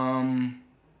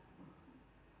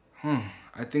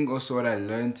 I think also what I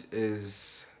learned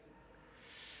is,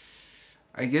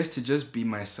 I guess, to just be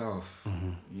myself.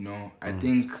 You know, I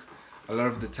think a lot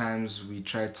of the times we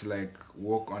try to like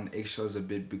walk on eggshells a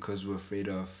bit because we're afraid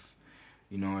of,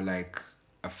 you know, like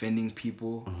offending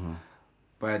people,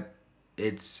 but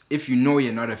it's if you know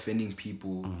you're not offending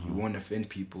people, you won't offend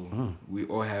people. We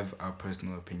all have our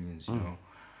personal opinions, you know.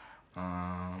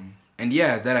 And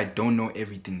yeah, that I don't know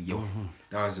everything.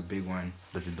 That was a big one.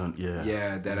 That you don't, yeah.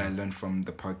 Yeah, that I learned from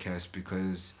the podcast,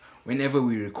 because whenever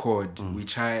we record, we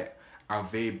try our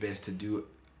very best to do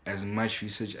as much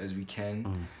research as we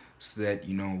can, so that,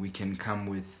 you know, we can come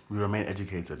with... We remain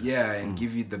educated. Yeah, and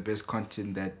give you the best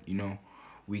content that, you know,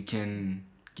 we can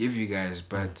give you guys.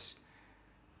 But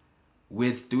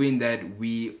with doing that,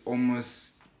 we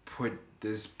almost put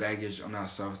this baggage on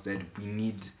ourselves that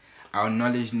our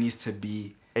knowledge needs to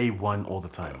be A1 all the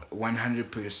time.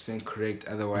 100% correct,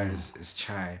 otherwise it's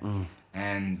chai.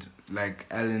 And like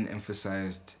Alan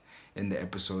emphasized in the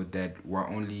episode, that we're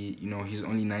only, you know, he's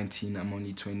only 19, I'm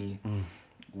only 20.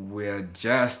 We're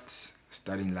just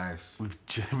starting life. We've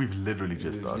literally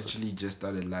just started. Literally just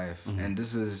started life. And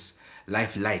this is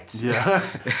life light. Yeah.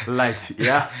 Light,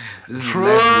 yeah. This True.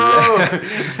 is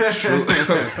life. True.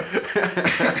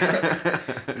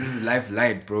 This is life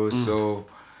light, bro. So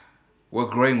we're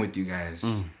growing with you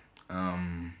guys.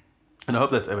 And I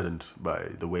hope that's evident by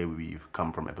the way we've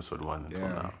come from episode 1 until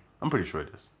now. I'm pretty sure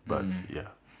it is. But yeah.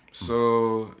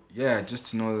 So yeah, just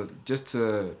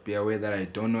to be aware that I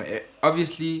don't know.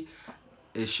 Obviously,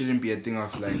 it shouldn't be a thing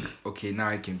of like, okay, now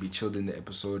I can be chilled in the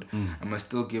episode. I must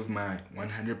still give my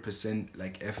 100%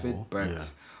 like effort,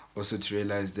 but also to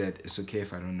realize that it's okay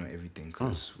if I don't know everything,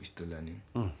 because we're still learning.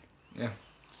 Yeah.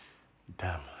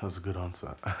 Damn, that was a good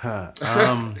answer.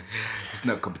 It's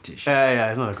not competition. Yeah,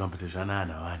 it's not a competition. I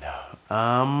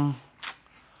know.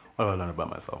 What have I learned about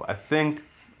myself? I think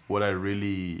what I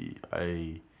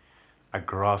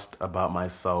grasped about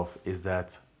myself is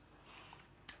that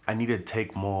I need to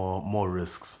take more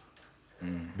risks,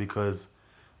 because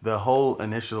the whole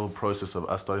initial process of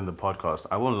us starting the podcast,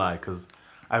 I won't lie, because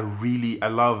I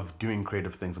love doing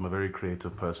creative things. I'm a very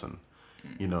creative person,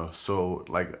 you know. So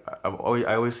like I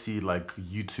always see like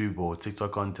YouTube or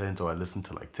TikTok content, or I listen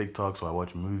to like TikToks, or I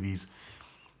watch movies,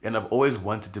 and I've always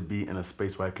wanted to be in a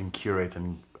space where I can curate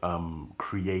and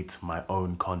create my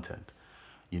own content,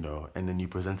 you know. And then you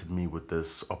presented me with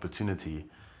this opportunity.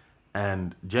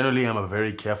 And generally, I'm a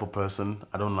very careful person.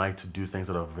 I don't like to do things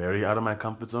that are very out of my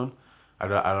comfort zone.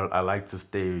 I like to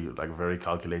stay like very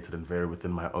calculated and very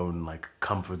within my own like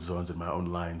comfort zones and my own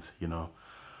lines, you know.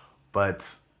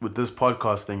 But with this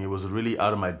podcast thing, it was really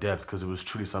out of my depth, because it was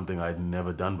truly something I'd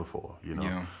never done before, you know.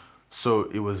 Yeah. So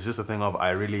it was just a thing of,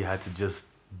 I really had to just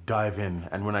dive in.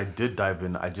 And when I did dive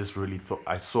in, I just really thought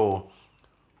I saw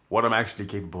what I'm actually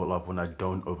capable of when I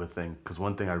don't overthink. Because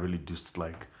one thing I really do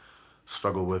like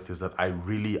struggle with is that I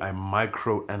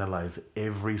micro analyze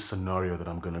every scenario that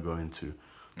I'm gonna go into,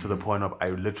 to the point of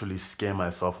I literally scare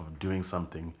myself of doing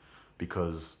something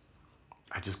because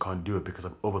I just can't do it, because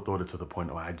I've overthought it to the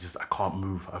point where I can't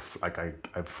move. I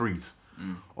freeze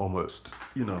almost,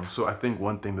 you know. So I think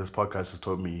one thing this podcast has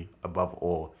taught me above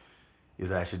all is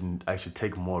that I should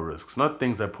take more risks, not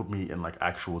things that put me in like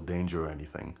actual danger or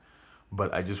anything,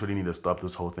 but I just really need to stop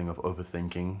this whole thing of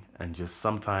overthinking, and just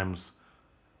sometimes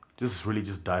just really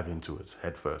just dive into it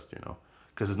head first, you know,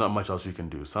 because there's not much else you can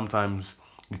do. Sometimes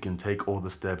you can take all the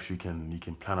steps, you can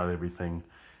plan out everything,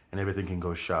 and everything can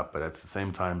go sharp. But at the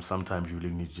same time, sometimes you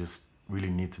really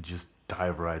need to just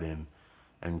dive right in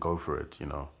and go for it, you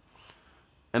know.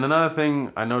 And another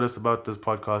thing I noticed about this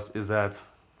podcast is that,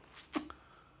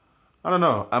 I don't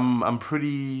know, I'm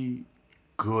pretty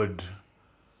good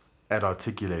at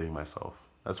articulating myself.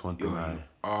 That's one thing. You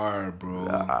are, bro.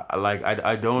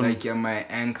 I don't... Like, you're my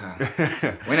anchor.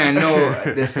 When I know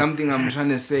there's something I'm trying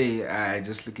to say, I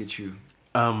just look at you.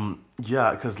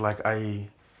 Yeah, because like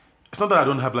it's not that I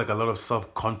don't have like a lot of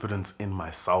self-confidence in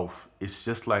myself. It's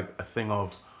just like a thing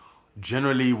of,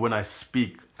 generally when I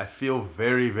speak, I feel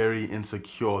very, very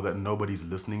insecure that nobody's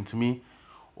listening to me,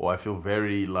 or I feel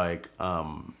very like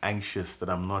anxious that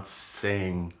I'm not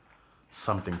saying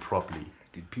something properly.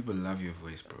 Dude, people love your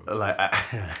voice, bro. Like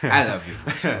I love your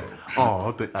voice, bro.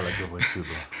 Oh, I like your voice too,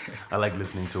 bro. I like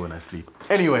listening to when I sleep.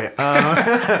 Anyway,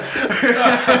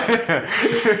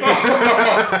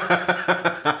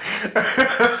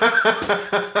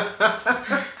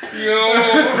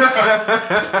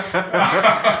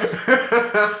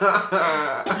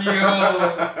 Yo,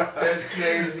 that's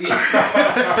crazy.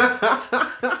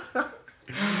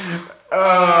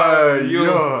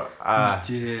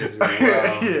 Dude,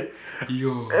 wow. Yeah.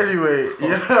 Yo. Anyway,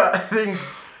 yeah, I think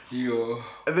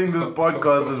this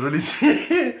podcast has really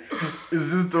it's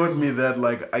just taught me that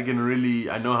like I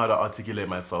know how to articulate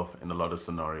myself in a lot of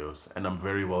scenarios, and I'm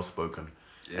very well spoken.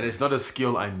 Yeah. And it's not a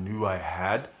skill I knew I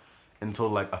had until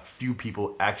like a few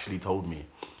people actually told me.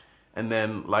 And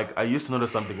then, like, I used to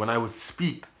notice something when I would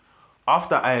speak.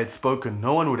 After I had spoken,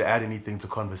 no one would add anything to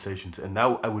conversations, and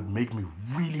that would make me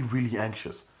really, really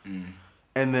anxious.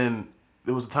 And then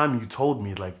there was a time you told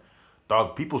me, like,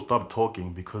 dog, people stop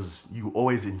talking because you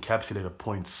always encapsulate a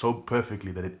point so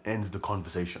perfectly that it ends the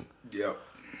conversation. Yep.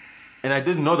 And I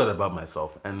didn't know that about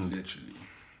myself. And Literally.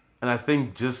 and I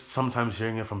think just sometimes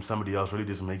hearing it from somebody else really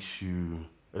just makes you,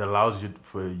 it allows you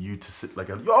for you to sit like,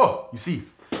 yo, you see.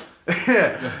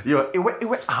 Yo,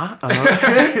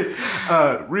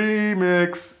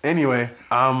 remix. Anyway,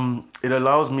 it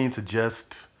allows me to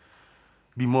just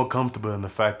be more comfortable in the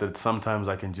fact that sometimes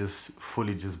I can just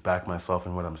fully just back myself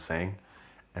in what I'm saying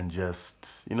and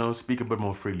just, speak a bit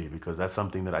more freely, because that's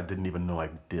something that I didn't even know I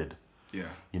did. Yeah.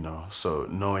 So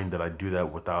knowing that I do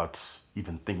that without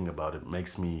even thinking about it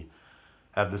makes me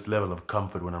have this level of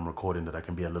comfort when I'm recording, that I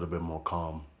can be a little bit more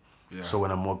calm. Yeah. So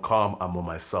when I'm more calm, I'm more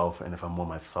myself, and if I'm more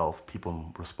myself,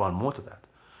 people respond more to that.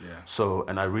 Yeah. So,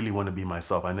 and I really want to be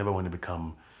myself. I never want to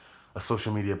become a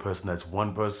social media person that's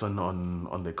one person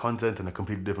on their content and a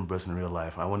completely different person in real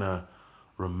life. I want to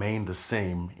remain the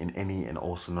same in any and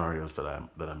all scenarios that I'm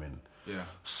in. Yeah.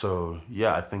 So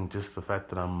yeah, I think just the fact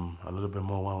that I'm a little bit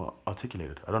more well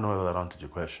articulated. I don't know whether that answered your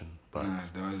question, but Nah,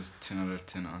 that was 10 out of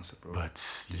 10 answer, bro. but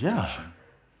Distinction.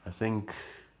 I think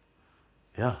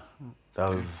that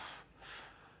was.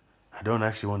 I don't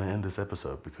actually want to end this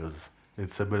episode because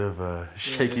it's a bit of a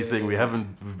shaky thing. We haven't.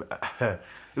 This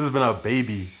has been our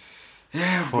baby.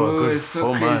 Yeah, for a bro, good it's so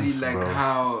 4 crazy, months, like bro.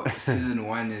 how season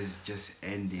 1 is just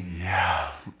ending.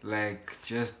 Yeah. Like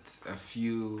just a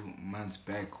few months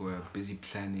back, we're busy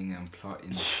planning and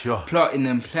plotting, Yeah. plotting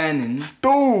and planning.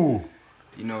 Stu.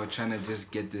 Trying to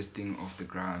just get this thing off the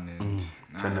ground, and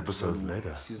 10 episodes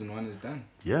later. season 1 is done.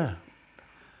 Yeah.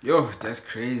 Yo, that's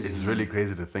crazy. It's really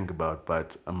crazy to think about,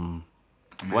 but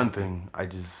one thing I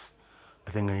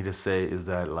think I need to say is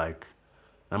that, like,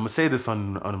 I'm gonna say this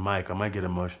on mic. I might get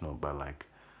emotional, but like,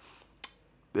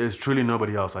 there's truly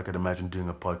nobody else I could imagine doing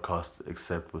a podcast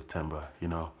except with Temba,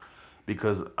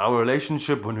 because our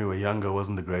relationship when we were younger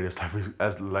wasn't the greatest,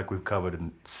 as we've covered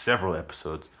in several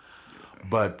episodes.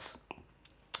 But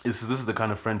this is the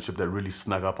kind of friendship that really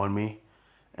snuck up on me,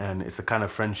 and it's the kind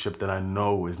of friendship that I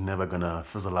know is never gonna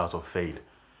fizzle out or fade,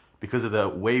 because of the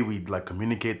way we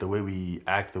communicate, the way we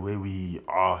act, the way we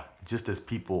are just as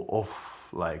people off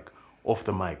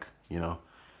the mic,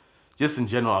 Just in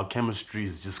general, our chemistry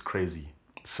is just crazy.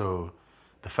 So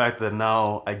the fact that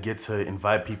now I get to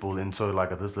invite people into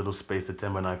this little space that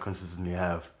Temba and I consistently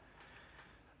have,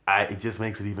 it just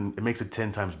makes it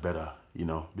 10 times better,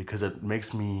 because it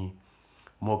makes me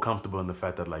more comfortable in the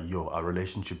fact that our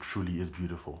relationship truly is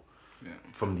beautiful. Yeah.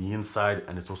 From the inside,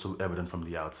 and it's also evident from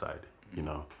the outside,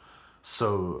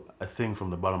 So I think from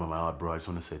the bottom of my heart, bro, I just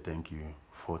want to say thank you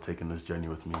for taking this journey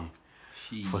with me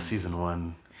for season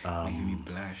 1. Making me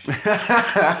blush.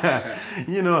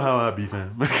 You know how I be,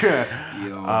 fam.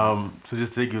 Yo. So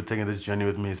just thank you for taking this journey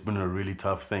with me. It's been a really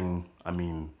tough thing. I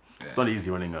mean, it's not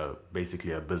easy running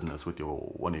basically a business with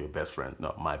one of your best friends.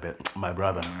 No, my brother. My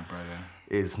brother.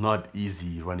 It's not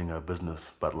easy running a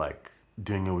business, but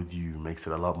doing it with you makes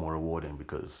it a lot more rewarding,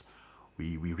 because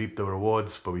we reap the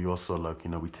rewards, but we also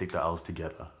we take the L's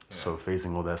together. Yeah. So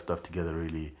facing all that stuff together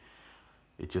really,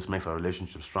 it just makes our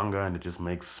relationship stronger, and it just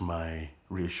makes my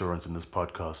reassurance in this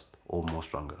podcast all more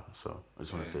stronger. So I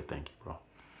just want to say thank you, bro.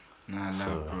 Nah,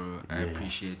 bro. I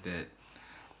appreciate that.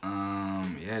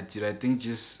 Dude, I think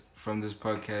just from this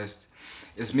podcast,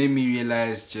 it's made me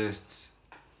realize just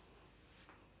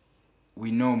we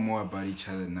know more about each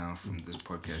other now from this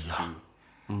podcast too.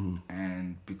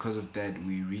 And because of that,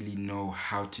 we really know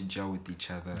how to gel with each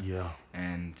other. Yeah.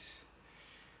 And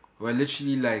we're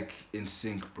literally in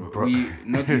sync, bro. We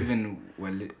not even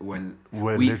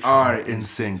we are in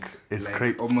sync. It's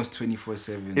great. Almost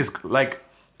 24/7. It's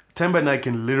Temba and I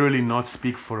can literally not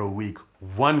speak for a week.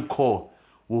 One call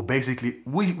will basically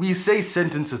we say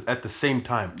sentences at the same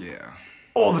time. Yeah.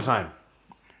 All the time.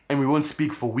 And we won't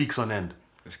speak for weeks on end.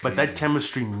 But that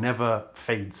chemistry never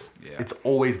fades. Yeah. It's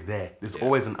always there. There's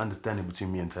always an understanding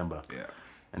between me and Temba. Yeah.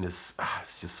 And it's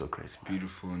just so crazy, man.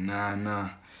 Beautiful. Nah.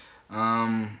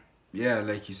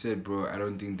 Like you said, bro, I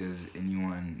don't think there's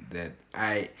anyone that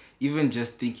even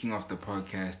just thinking of the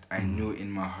podcast, I knew in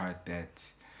my heart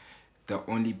that the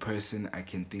only person I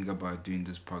can think about doing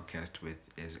this podcast with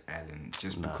is Alan,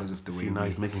 just because of the way now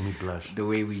he's making me blush. The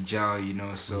way we gel,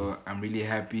 So I'm really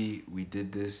happy we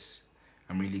did this.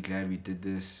 I'm really glad we did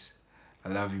this. I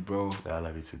love you, bro. Yeah, I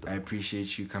love you too, bro. I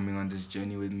appreciate you coming on this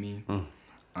journey with me.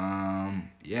 And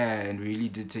we really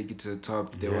did take it to the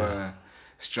top. There were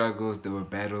struggles, there were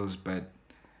battles, but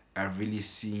I've really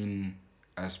seen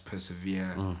us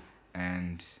persevere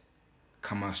and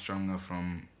come out stronger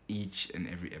from each and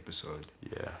every episode.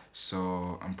 Yeah.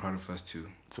 So I'm proud of us too.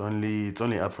 It's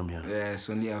only up from here. Yeah, it's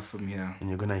only up from here. And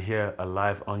you're gonna hear a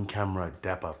live on camera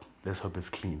dap up. Let's hope it's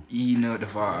clean. The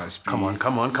VARs. Come on.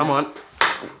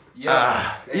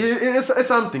 Yeah. It's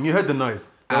something. You heard the noise.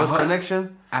 There was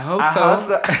connection. I hope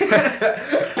so.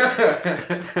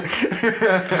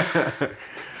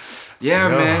 Yeah,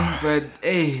 man. But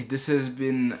hey, this has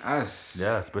been us.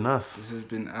 Yeah, it's been us. This has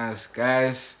been us,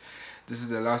 guys. This is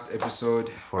the last episode.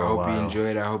 I hope you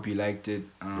enjoyed. I hope you liked it.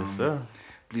 Yes, sir.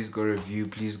 Please go review.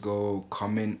 Please go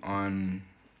comment on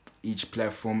each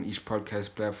platform, each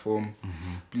podcast platform.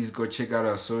 Please go check out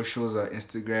our socials, our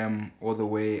Instagram, all the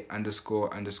way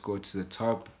 __ to the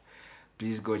top.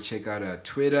 Please go check out our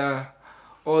Twitter,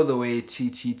 all the way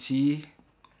TTT.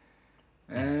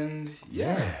 And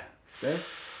yeah.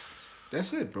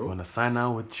 That's it, bro. You want to sign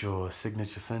out with your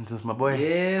signature sentence, my boy?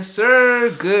 Yes, sir.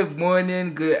 Good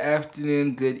morning, good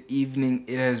afternoon, good evening.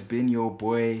 It has been your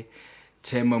boy,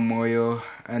 Tema Moyo.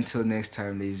 Until next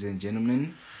time, ladies and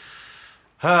gentlemen.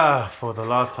 For the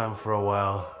last time for a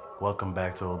while, welcome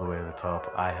back to All the Way to the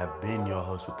Top. I have been your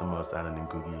host with the most, Alan and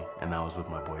Googie, and I was with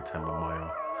my boy, Tema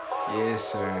Moyo. Yes,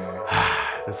 sir.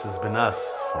 This has been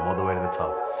us from All the Way to the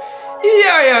Top.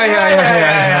 Yeah.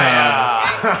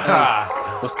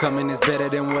 What's coming is better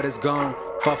than what is gone.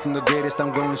 Far from the greatest,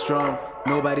 I'm going strong.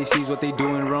 Nobody sees what they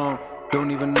doing wrong.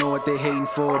 Don't even know what they hating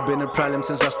for. Been a problem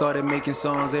since I started making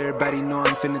songs. Everybody know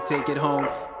I'm finna take it home.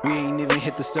 We ain't even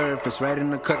hit the surface. Right in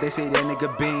the cut, they say that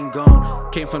nigga been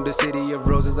gone. Came from the city of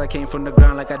roses. I came from the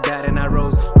ground like I died and I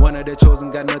rose. One of the chosen,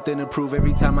 got nothing to prove.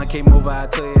 Every time I came over, I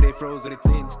tell you they froze. But it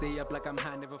didn't stay up like I'm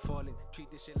high, never falling.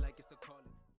 Treat this shit like it's a call.